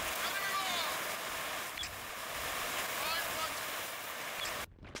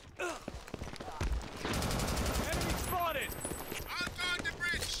 Enemy spotted. I'll guard the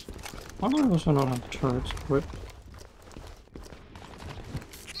bridge. Why do I also not have turrets equipped?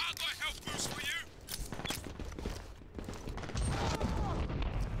 I'll go help boost for you.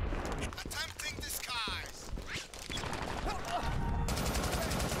 Attempting disguise.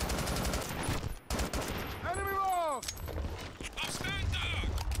 Enemy wall. I'll stand down.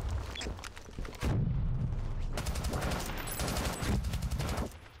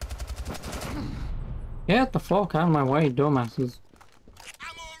 Get the fuck out of my way, dumbasses.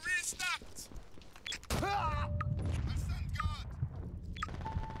 Ammo restocked. I'll stand guard.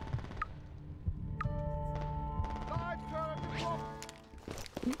 Live turret deployed.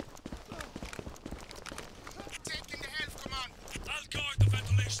 Taking the health command. I'll guard the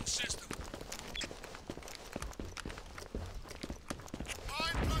ventilation system.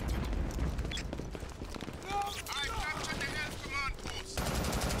 I'm planted. I captured the health command post.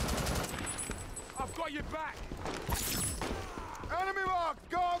 I've got your back. Enemy marked.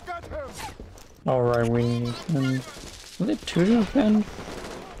 Go get him. Alright, we need them. Are there 2 to defend?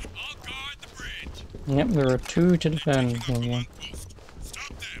 I'll guard the bridge. Yep, there are 2 to defend. Taking our Yeah. command post.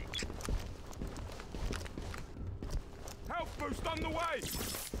 Stop them. Health boost on the way.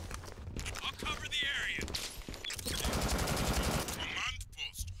 I'll cover the area. Command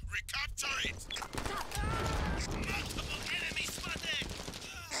post. Recapture it. Multiple enemy spotted.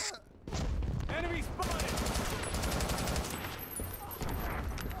 Enemy spotted.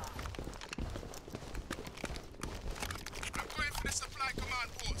 I'm going for the supply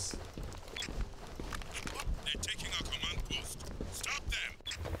command post. They're taking our command post. Stop them.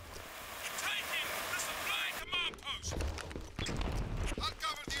 Taking the supply command post. I'll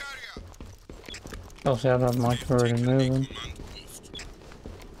cover the area. Also, I have my turret in moving. Command post.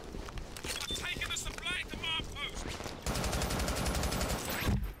 I'm taking the supply command post.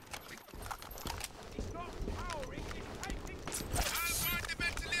 It's not powering, it's taking. I'll guard the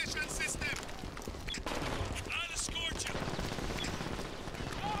ventilation system. I'll escort you.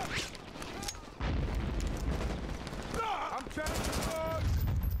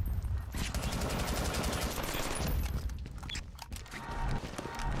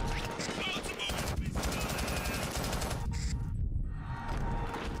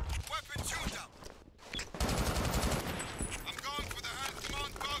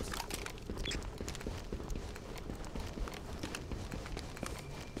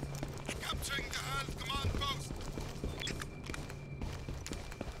 12th command post.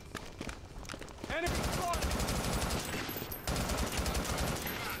 Enemy spotted!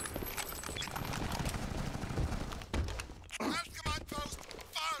 12th command post,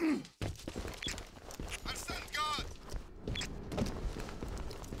 found. I'll stand guard.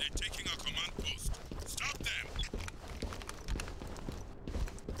 They're taking our command post. Stop them.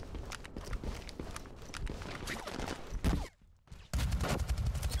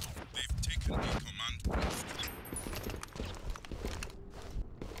 They've taken a command post.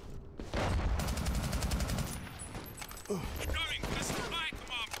 Going for the supply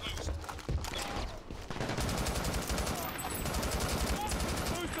command post.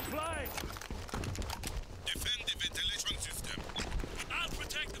 Who's to play? Defend the ventilation system. I'll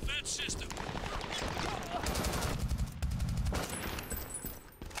protect the vent system.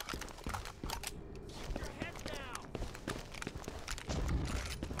 Keep your head down.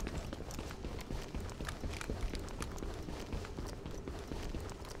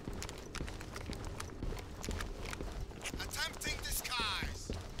 Attempting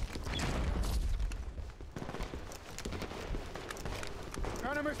disguise.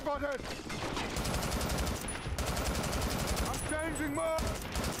 Enemy spotted! I'm changing mode!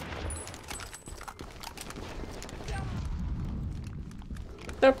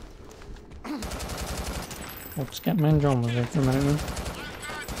 Yep. Let's get my John with it for a minute then.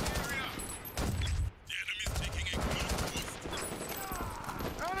 The enemy's taking a command post.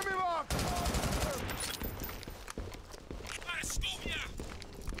 Enemy mark!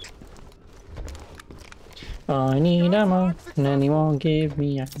 I need ammo. Can anyone give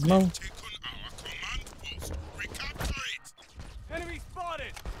me ammo? Taken our command post. Recapture it. Enemy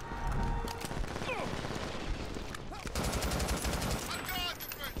spotted! On guard, the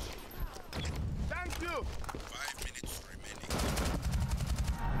French. Thank you! 5 minutes remaining.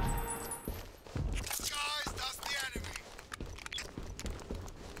 Disguised as the enemy.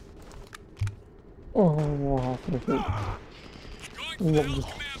 Oh, Going for the hill command post. Enemy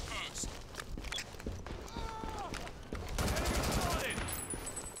spotted!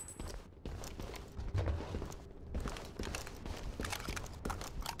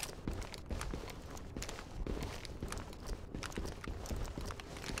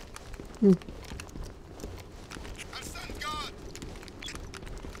 I'll stand guard.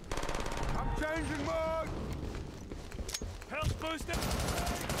 I'm changing mode! Health booster!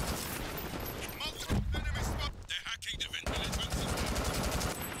 Multiple enemy spot. They're hacking the ventilation system.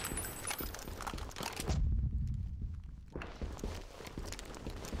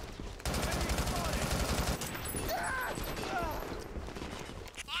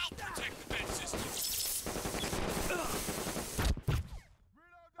 I'll protect the vent system.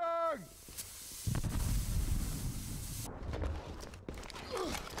 Reloading!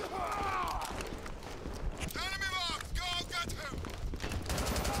 Enemy marked. Go get him.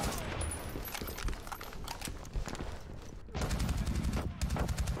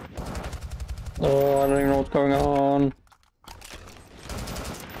 oh, I don't even know what's going on.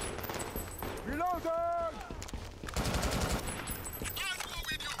 Reloading! I'll go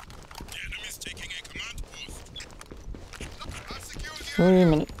with you. The enemy's taking a command post. I'll secure the 3 area.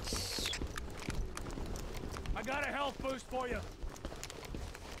 minutes. I got a health boost for you.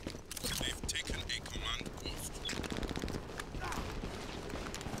 They've taken a command post.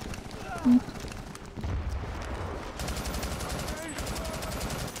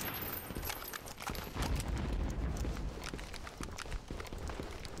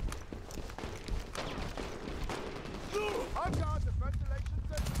 I got the ventilation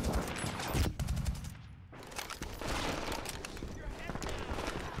system!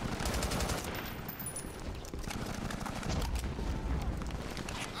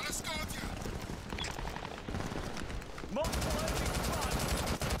 I'll escort you. Multiple enemy spotted.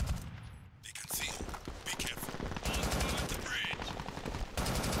 They can see you. Be careful. I'll at the bridge.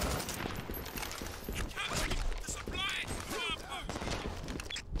 Capturing the supply command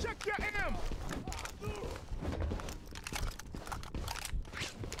post. Check your aim!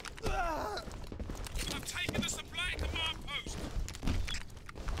 I've taken the supply command post.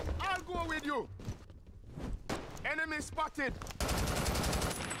 I'll go with you! Enemy spotted!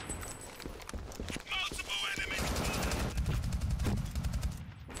 Multiple enemies spotted.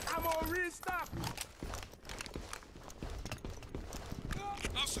 Ammo restock!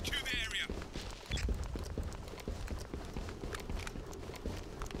 I'll secure the area.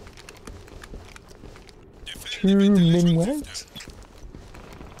 Defend 2 the ventilation minutes. system.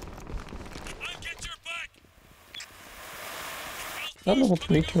 I'll get your back. That level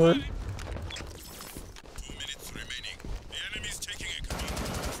 3 turret. 2 minutes remaining. The enemy's taking a command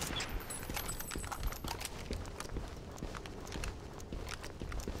post.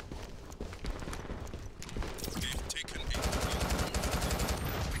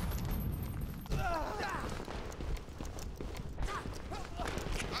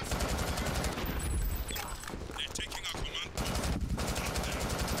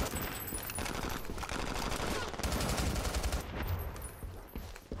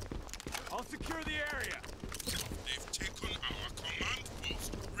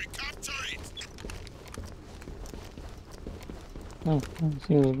 Oh, that seems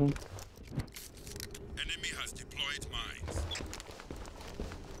good. Enemy has deployed mines.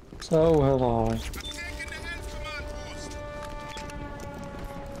 So have I. I'm taking the end command post.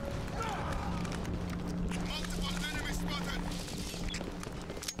 Multiple enemies spotted.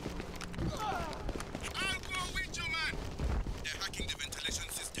 I'll go with you, man. They're hacking the ventilation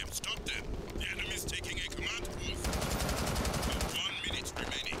system. Stop them. The enemy's taking a command post. 1 minute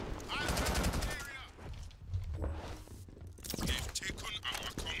remaining. I'll cover the area. They've taken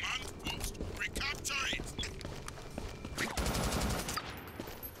our command post. Recapture it.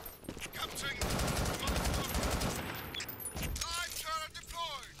 Capturing. Live turret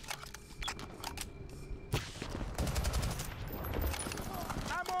deployed.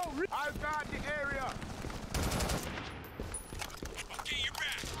 Ammo! I've got the area! Okay, you're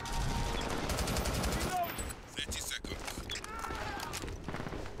back. Reload! 30 seconds.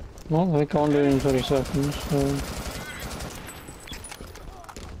 Well, they can't do it in 30 seconds, so...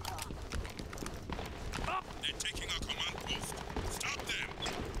 They're taking our command post. Stop them.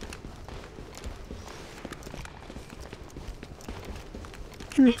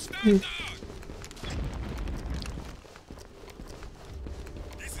 Stand down.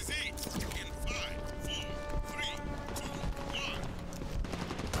 This is it. In 5, 4, 3, 2, 1.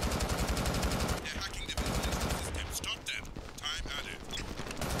 They're hacking the ventilation system. Stop them. Time added.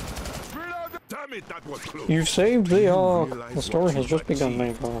 Reload! Damn it, that was close. You've saved the ark. realize The story what has you just begun,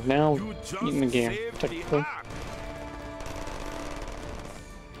 achieved. Neighbor. Now, You just in the game, saved technically. the ark.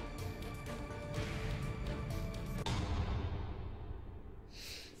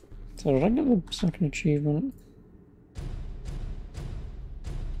 So did I get the second achievement?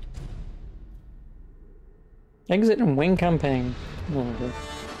 Exit and win campaign. Oh, okay.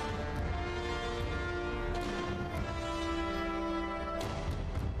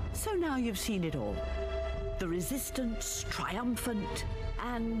 So now you've seen it all. The resistance triumphant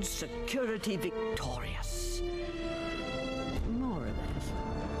and security victorious. More or less.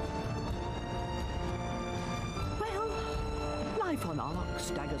 Well, life on Ark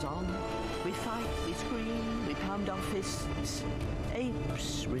staggers on. We fight, we scream, we pound our fists.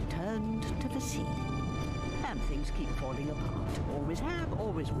 Apes returned to the sea. And things keep falling apart. Always have,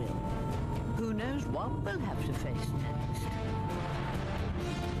 always will. Who knows what we'll have to face next?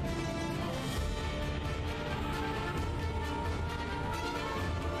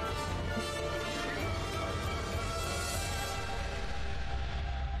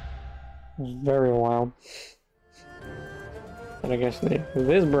 It was very loud. But I guess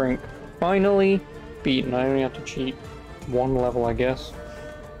this Brink finally beaten. I only have to cheat one level, I guess.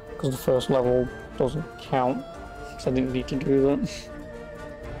 Because the first level doesn't count. So I didn't need to do that.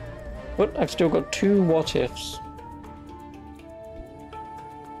 But I've still got 2 what ifs.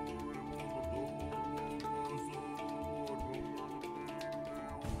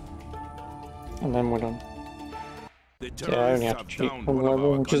 And then we're done. Yeah, I only have to cheat one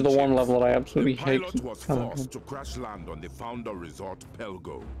level, which is the one level that I absolutely hate. Pilot was forced to crash land on the founder resort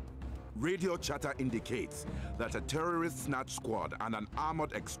Pelgo. Radio chatter indicates that a terrorist snatch squad and an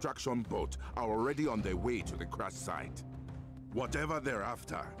armored extraction boat are already on their way to the crash site. Whatever they're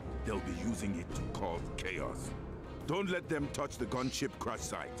after, they'll be using it to cause chaos. Don't let them touch the gunship crash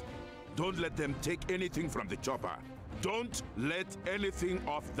site. Don't let them take anything from the chopper. Don't let anything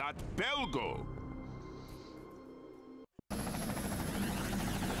off that Pelgo.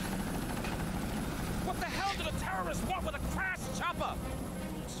 What the hell do the terrorists want with a crashed chopper?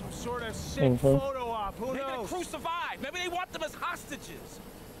 Some sort of sick photo op, who Maybe the knows? crew survived. Maybe they want them as hostages.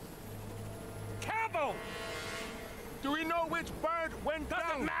 Campbell! Do we know which bird went Doesn't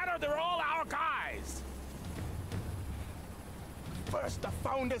down? matter, they're all our guys. First the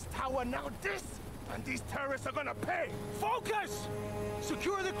Founders Tower, now this! And these terrorists are gonna pay! Focus!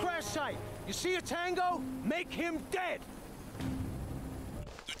 Secure the crash site. You see a tango? Make him dead!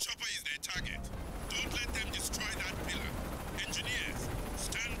 The chopper is their target. Don't let them destroy that pillar. Engineers,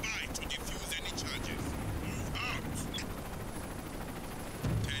 stand by to defuse any charges. Move out.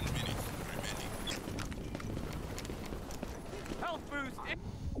 10 minutes remaining. Health boost!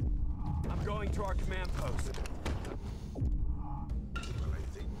 I'm going to our command post.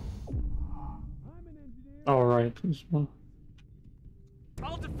 Alright, this one.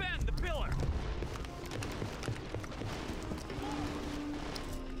 I'll defend the pillar!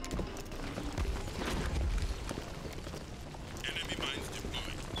 Enemy mines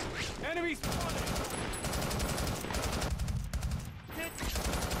deployed. Enemy spotted!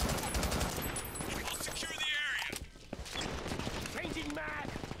 I'll secure the area. Changing mag!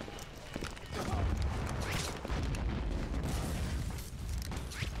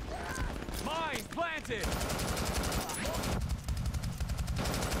 Mines planted!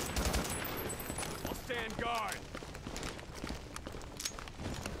 guard!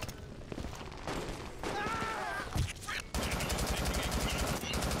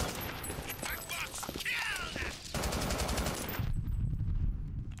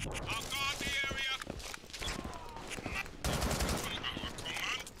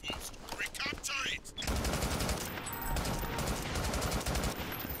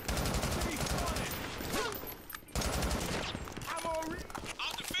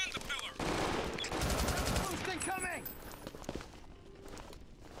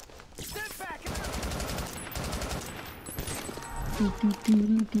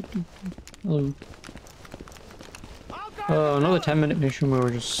 Another 10-minute mission where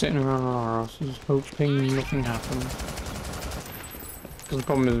we're just sitting around our asses hoping nothing happens. Because the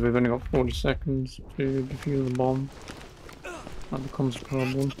problem is we've only got 40 seconds to defuse the bomb. That becomes a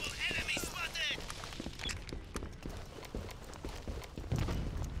problem.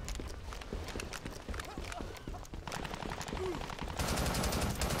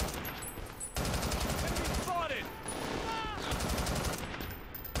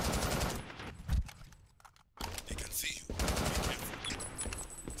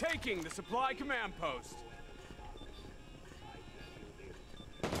 The supply command post.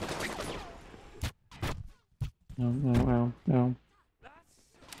 No.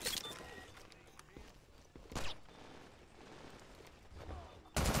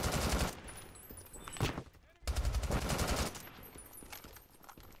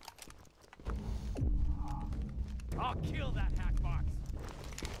 I'll kill that hackbox.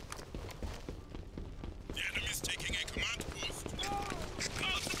 The enemy's taking a command post.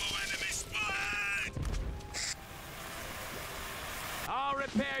 Multiple enemy spotted! I'll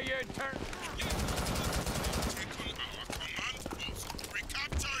repair your turn. Take on our command post.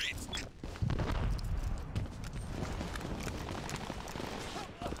 Recapture it!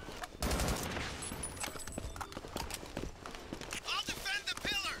 I'll defend the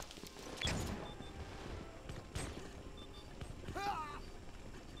pillar!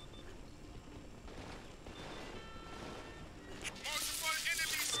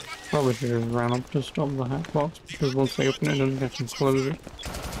 Probably should have ran up to stop the hack box because once they open it, then they can close it.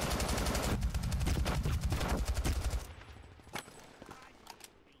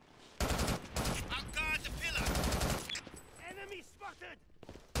 I'll guard the pillar! Enemy spotted!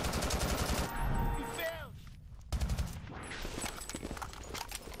 He failed!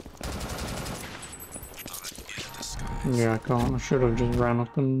 Yeah, I can't. I should have just ran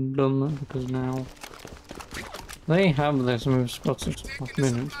up and done that because now they have this move spot 6.5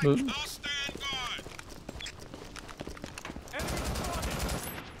 minutes, but I'll stand guard! Enemy spotted!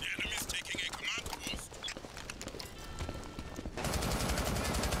 The enemy's taking a command post.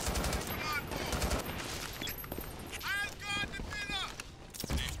 Command post! I'll guard the pillar!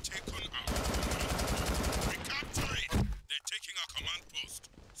 They've taken our command post. Recapture it! They're taking our command post.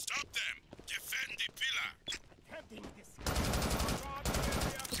 Stop them! Defend the pillar! Tempting this.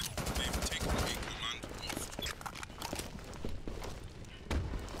 They've taken a command post.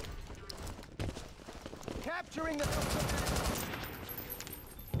 Capturing the...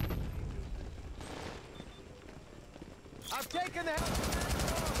 I've taken the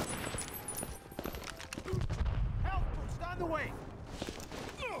health boost on the way.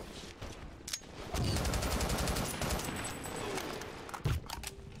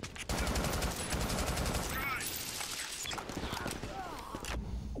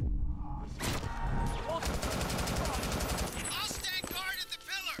 I'll stand guard at the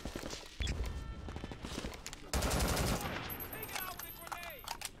pillar!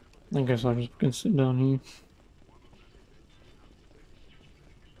 I guess I just can sit down here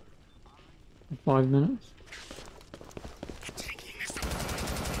for 5 minutes.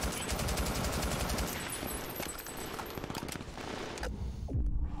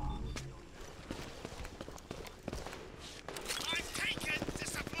 I've taken the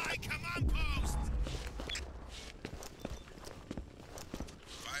supply command post!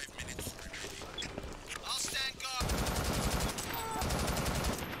 5 minutes remaining. I'll stand guard.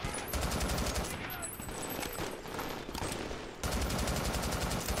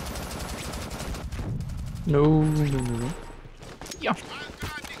 No. Yeah. I'll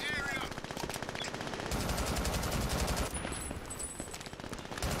guard the area!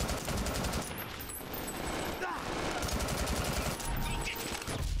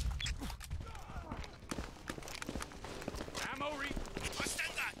 Ammo re... I'll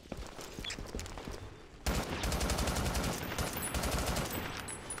stand guard.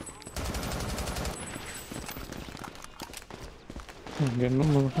 I'm getting up,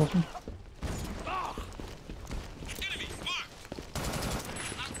 motherfucker. Enemy marked!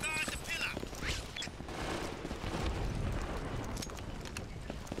 I'll guard the pillar!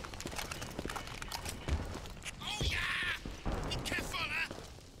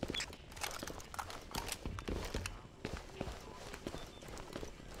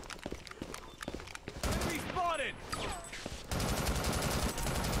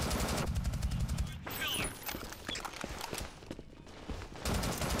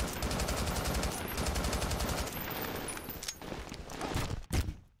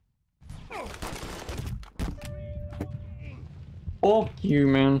 Fuck you,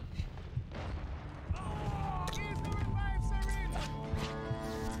 man.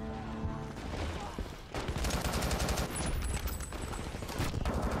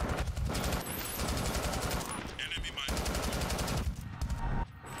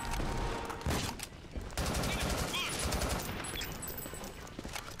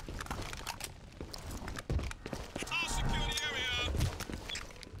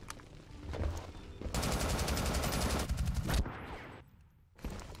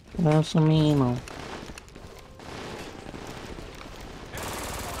 Have some ammo.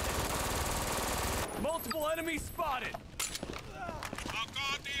 Multiple enemies spotted. I'll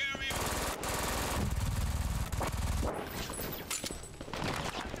guard the area.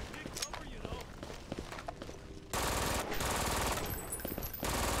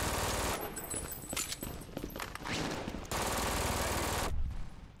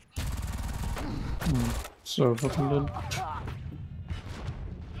 So fucking dead.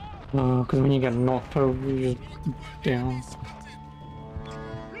 Oh, because when you get knocked over, you just down.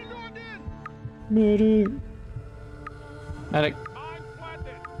 Medic! Medic!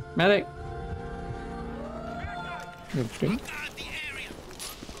 Medic! Okay.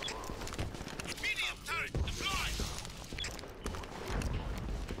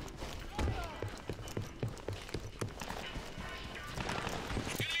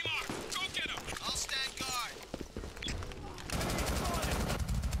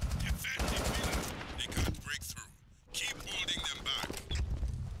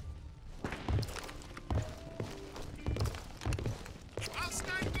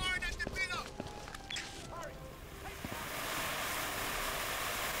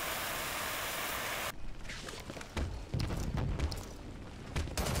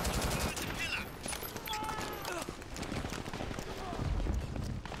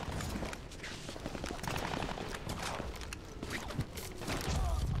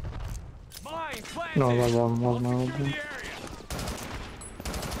 No, that one was my old one.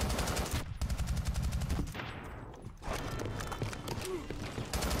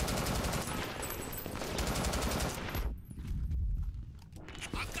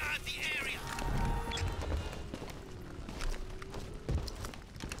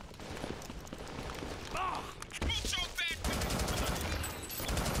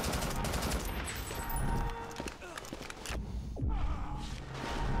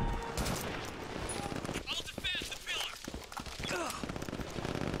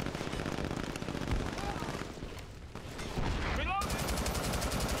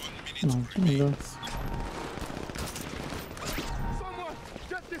 No, Someone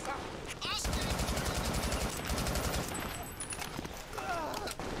get this out.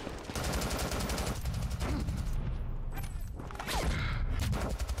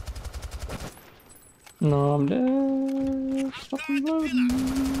 No, I'm dead. Fucking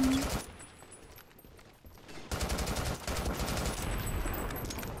loading.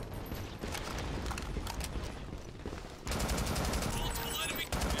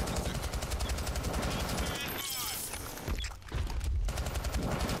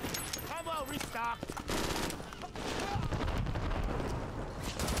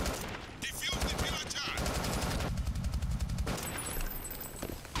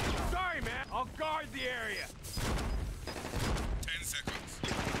 I'll guard the area. 10 seconds.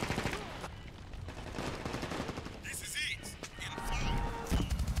 This is it. In 5, 4,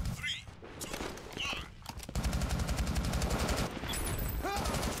 3, 2, 1.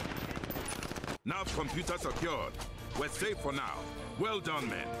 Now computer secured. We're safe for now. Well done,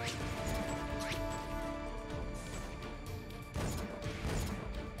 men.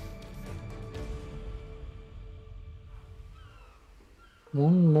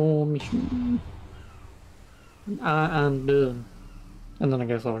 One more mission. And I am done. And then I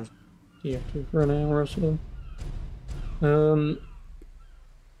guess I'll just deactivate for an hour or so.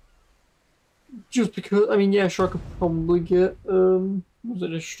 Just because, I mean, yeah, sure, I could probably get, was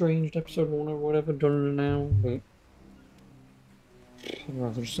it Estranged episode 1 or whatever done in an hour, but I'd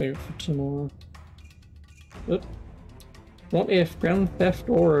rather just save it for tomorrow. But what if Grand Theft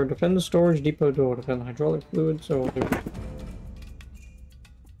Auto defend the storage depot door, defend the hydraulic fluid, so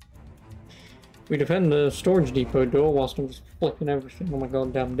we defend the storage depot door whilst I'm just flipping everything on my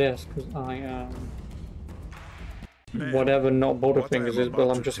goddamn desk because I am whatever not Butterfingers is, but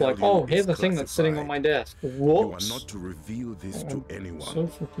I'm just like, oh, here's the thing that's sitting on my desk. Whoops. You are not to reveal this to anyone. So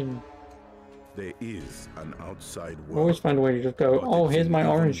freaking. There is an outside world. I always find a way to just go, oh, here's my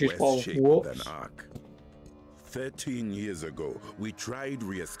orange juice bottle. Whoops. 13 years ago, we tried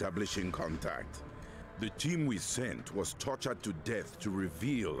re-establishing contact. The team we sent was tortured to death to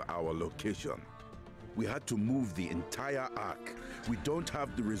reveal our location. We had to move the entire Ark. We don't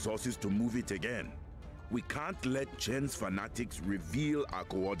have the resources to move it again. We can't let Chen's fanatics reveal our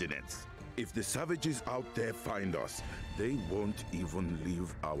coordinates. If the savages out there find us, they won't even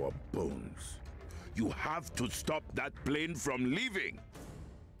leave our bones. You have to stop that plane from leaving!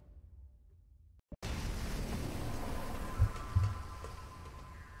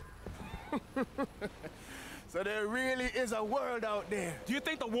 So there really is a world out there. Do you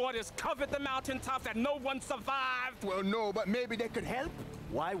think the waters covered the mountaintops that no one survived? Well, no, but maybe they could help?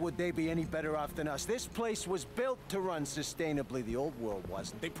 Why would they be any better off than us? This place was built to run sustainably. The old world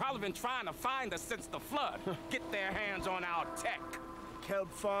wasn't. They probably been trying to find us since the flood. Get their hands on our tech. Kelp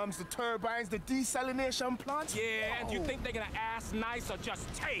farms, the turbines, the desalination plants? Yeah, and do you think they're gonna ask nice or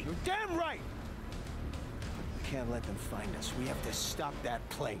just take? You're damn right! We can't let them find us. We have to stop that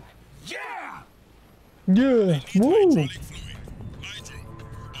plane. Yeah! Yeah, woo!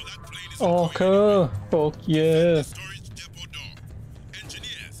 Okay, fuck yeah.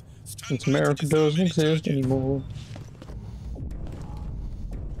 Since America doesn't exist anymore.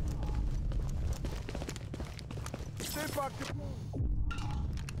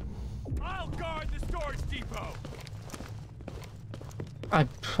 I'll guard the storage depot. I've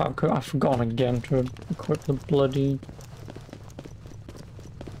forgotten again to equip the bloody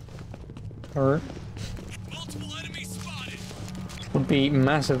turret. Multiple enemies spotted. Would be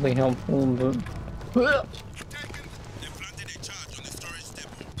massively helpful, but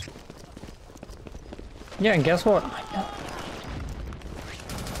yeah, and guess what?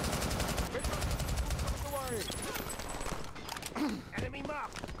 Enemy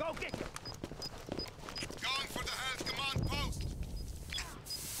mark. Go get them. Going for the health command post.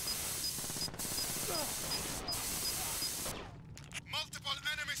 Multiple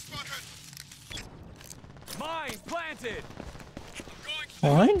enemies spotted. Mine planted.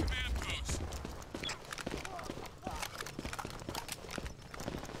 Fine. Command post.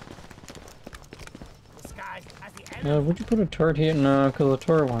 The sky has the Yeah, would you put a turret here? No, because the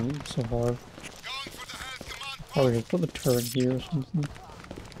turret won't survive. Going for the health command post. Oh, we could put the turret here or something.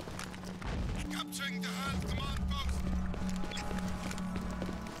 Capturing the health command post.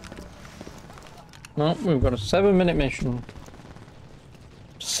 No, we've got a 7-minute mission.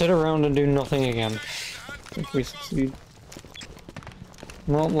 Sit around and do nothing again. If we succeed.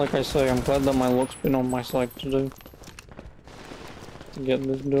 Well, like I say, I'm glad that my luck's been on my side to get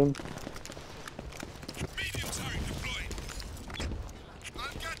this done. Medium turret deployed.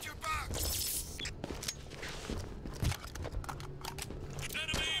 I'll get you back.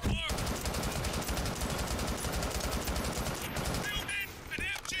 Enemy marked. Build in an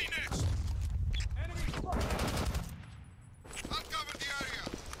MG next. Enemy spotted. I'll cover the area.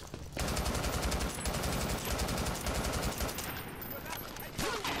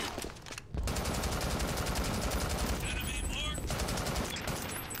 Enemy marked.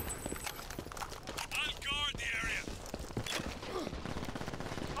 I'll guard the area.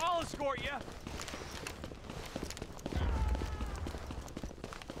 I'll escort you.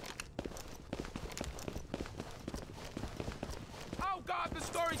 I'll guard the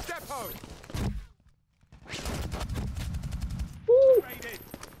storage depot. Raided.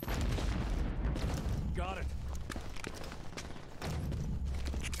 Got it.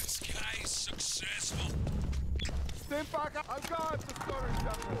 This guy is successful. Stand back. I'll guard the storage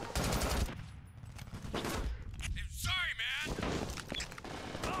depot. I'm sorry, man.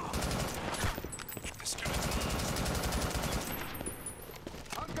 This guy's lost.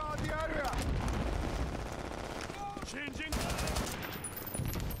 I'll guard the area. Changing.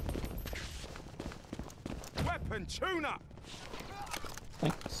 Weapon tune-up.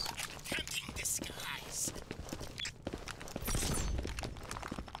 Thanks. Tempting disguise.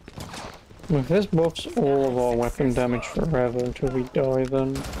 If this buffs all of our weapon damage forever until we die,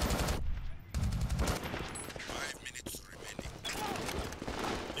 then 5 minutes remaining.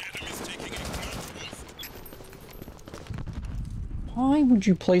 The enemy's taking a command post. why would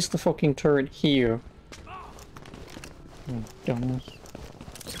you place the fucking turret here? Oh, dumbass.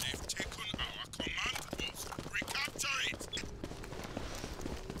 They've taken our command post. Recapture it.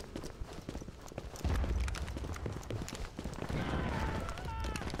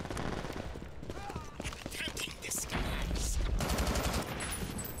 Tempting disguise.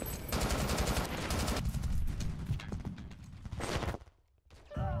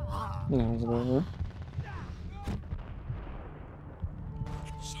 Yeah, that's about it.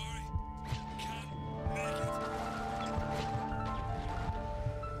 Sorry. Can't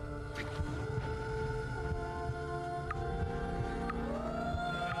make it.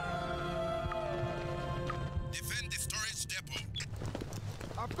 Defend the storage depot.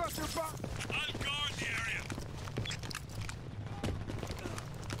 I've got your back. I'll guard the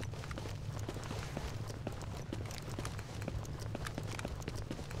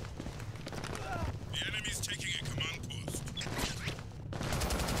enemy's taking a command post.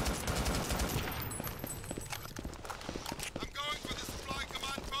 I'm going for the supply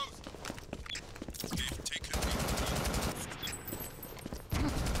command post. They've taken the command post.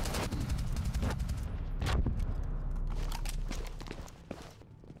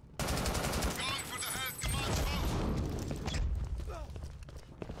 Going for the health command post.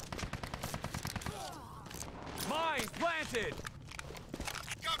 Mines planted!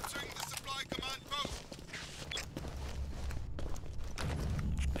 Capturing the supply command post.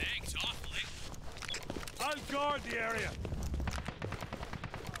 Thanks awfully. I'll guard the area.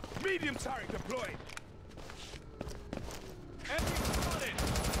 Medium turret deployed. Enemy spotted.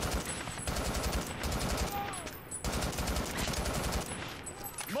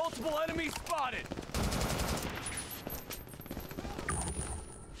 Multiple enemies spotted.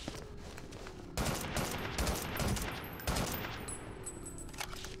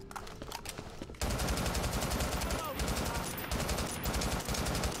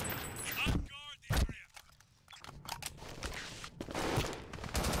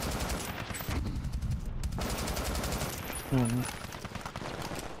 I'll guard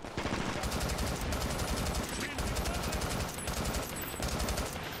the area.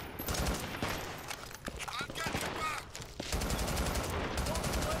 I'll get you back.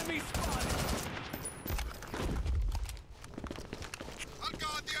 Multiple enemies spotted. I'll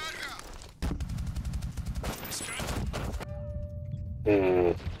guard the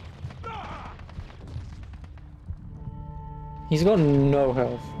area. He's got no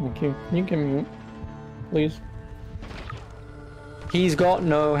health. Thank you. Can you give me, please? He's got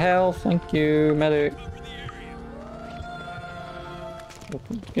no health. Thank you, medic.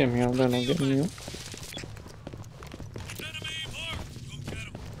 Get me out. Then I'll get me out. Enemy marked. Go get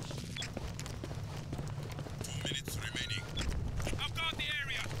him. 2 minutes remaining. I've got the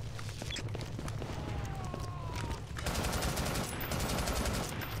area.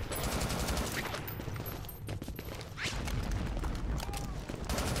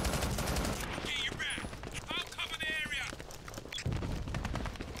 Okay, you're back. I'll cover the area.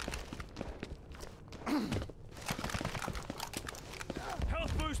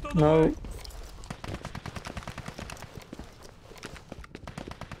 Health boost on the No. way.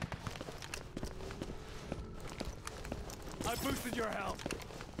 I boosted your health.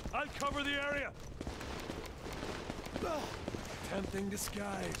 I'll cover the area. Tempting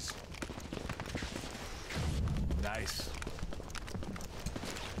disguise. Nice.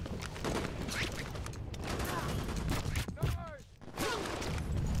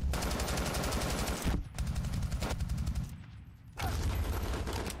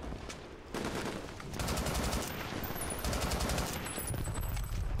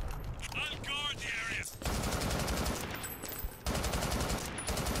 I'll guard the area.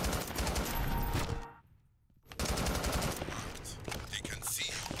 They can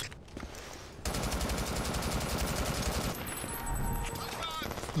see.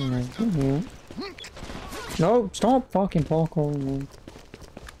 No, stop fucking parkour, man.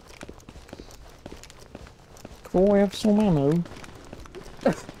 Cool, I have some ammo.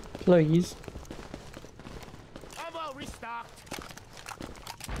 Please. Ammo restocked.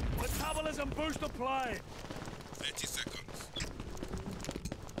 Metabolism boost applied. 30 seconds.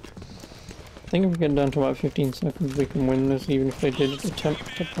 I think if we get down to about 15 seconds, we can win this, even if they did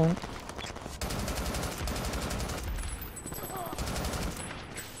attempt to plant.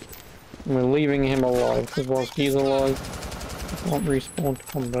 And we're leaving him alive, because whilst he's alive, he can't respawn to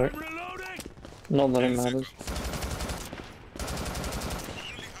come back. Reloading. Not that it matters.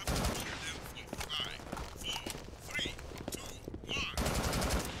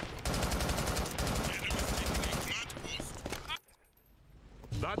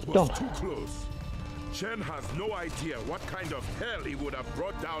 That was Done. too close. Chen has no idea what kind of hell he would have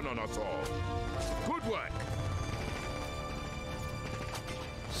brought down on us all. Good work.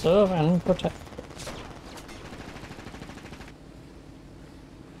 Serve and protect.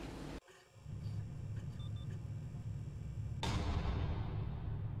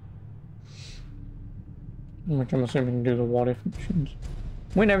 Which I'm assuming do the what if missions.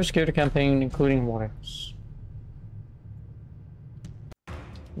 We never secured a campaign including what ifs.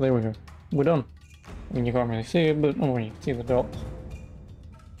 There we go. We're done. I mean, you can't really see it, but oh, you can see the dots.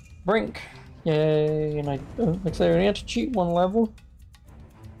 Brink! Yay! And I, like I say, I only had to cheat one level.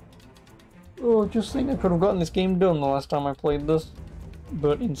 Oh, just think I could have gotten this game done the last time I played this.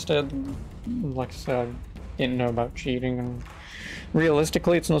 But instead, like I said, I didn't know about cheating, and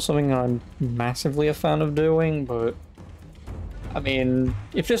realistically, it's not something I'm massively a fan of doing, but I mean,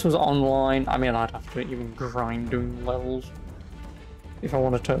 if this was online, I mean, I'd have to even grind doing levels. if I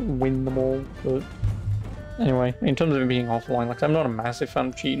wanted to win them all, but anyway, in terms of it being offline, like I'm not a massive fan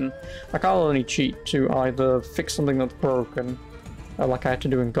of cheating. Like I'll only cheat to either fix something that's broken, like I had to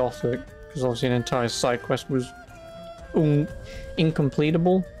do in Gothic, because obviously an entire side quest was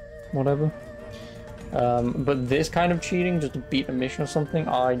incompletable, whatever. But this kind of cheating, just to beat a mission or something,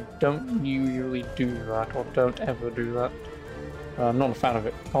 I don't usually do that, or don't ever do that. I'm not a fan of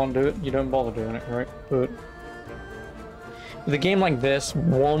it. Can't do it, you don't bother doing it, right? But with a game like this,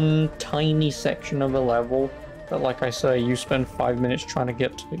 one tiny section of a level that, like I say, you spend 5 minutes trying to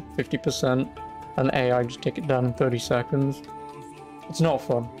get to 50%, and the AI just take it down in 30 seconds. It's not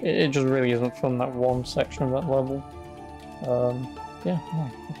fun. It just really isn't fun, that one section of that level. Yeah, no,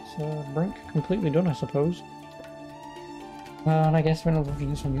 it's Brink completely done, I suppose. And I guess we're not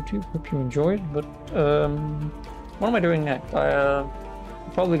looking this on YouTube. Hope you enjoyed. But what am I doing next? I'm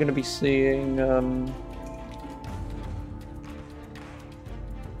probably going to be seeing.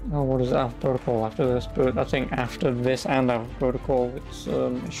 Oh, what is Alpha Protocol after this? But I think after this and Alpha Protocol, it's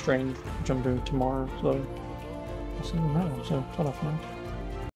Strange, which I'm doing tomorrow. So I'll see you now. So, ta-ra for now.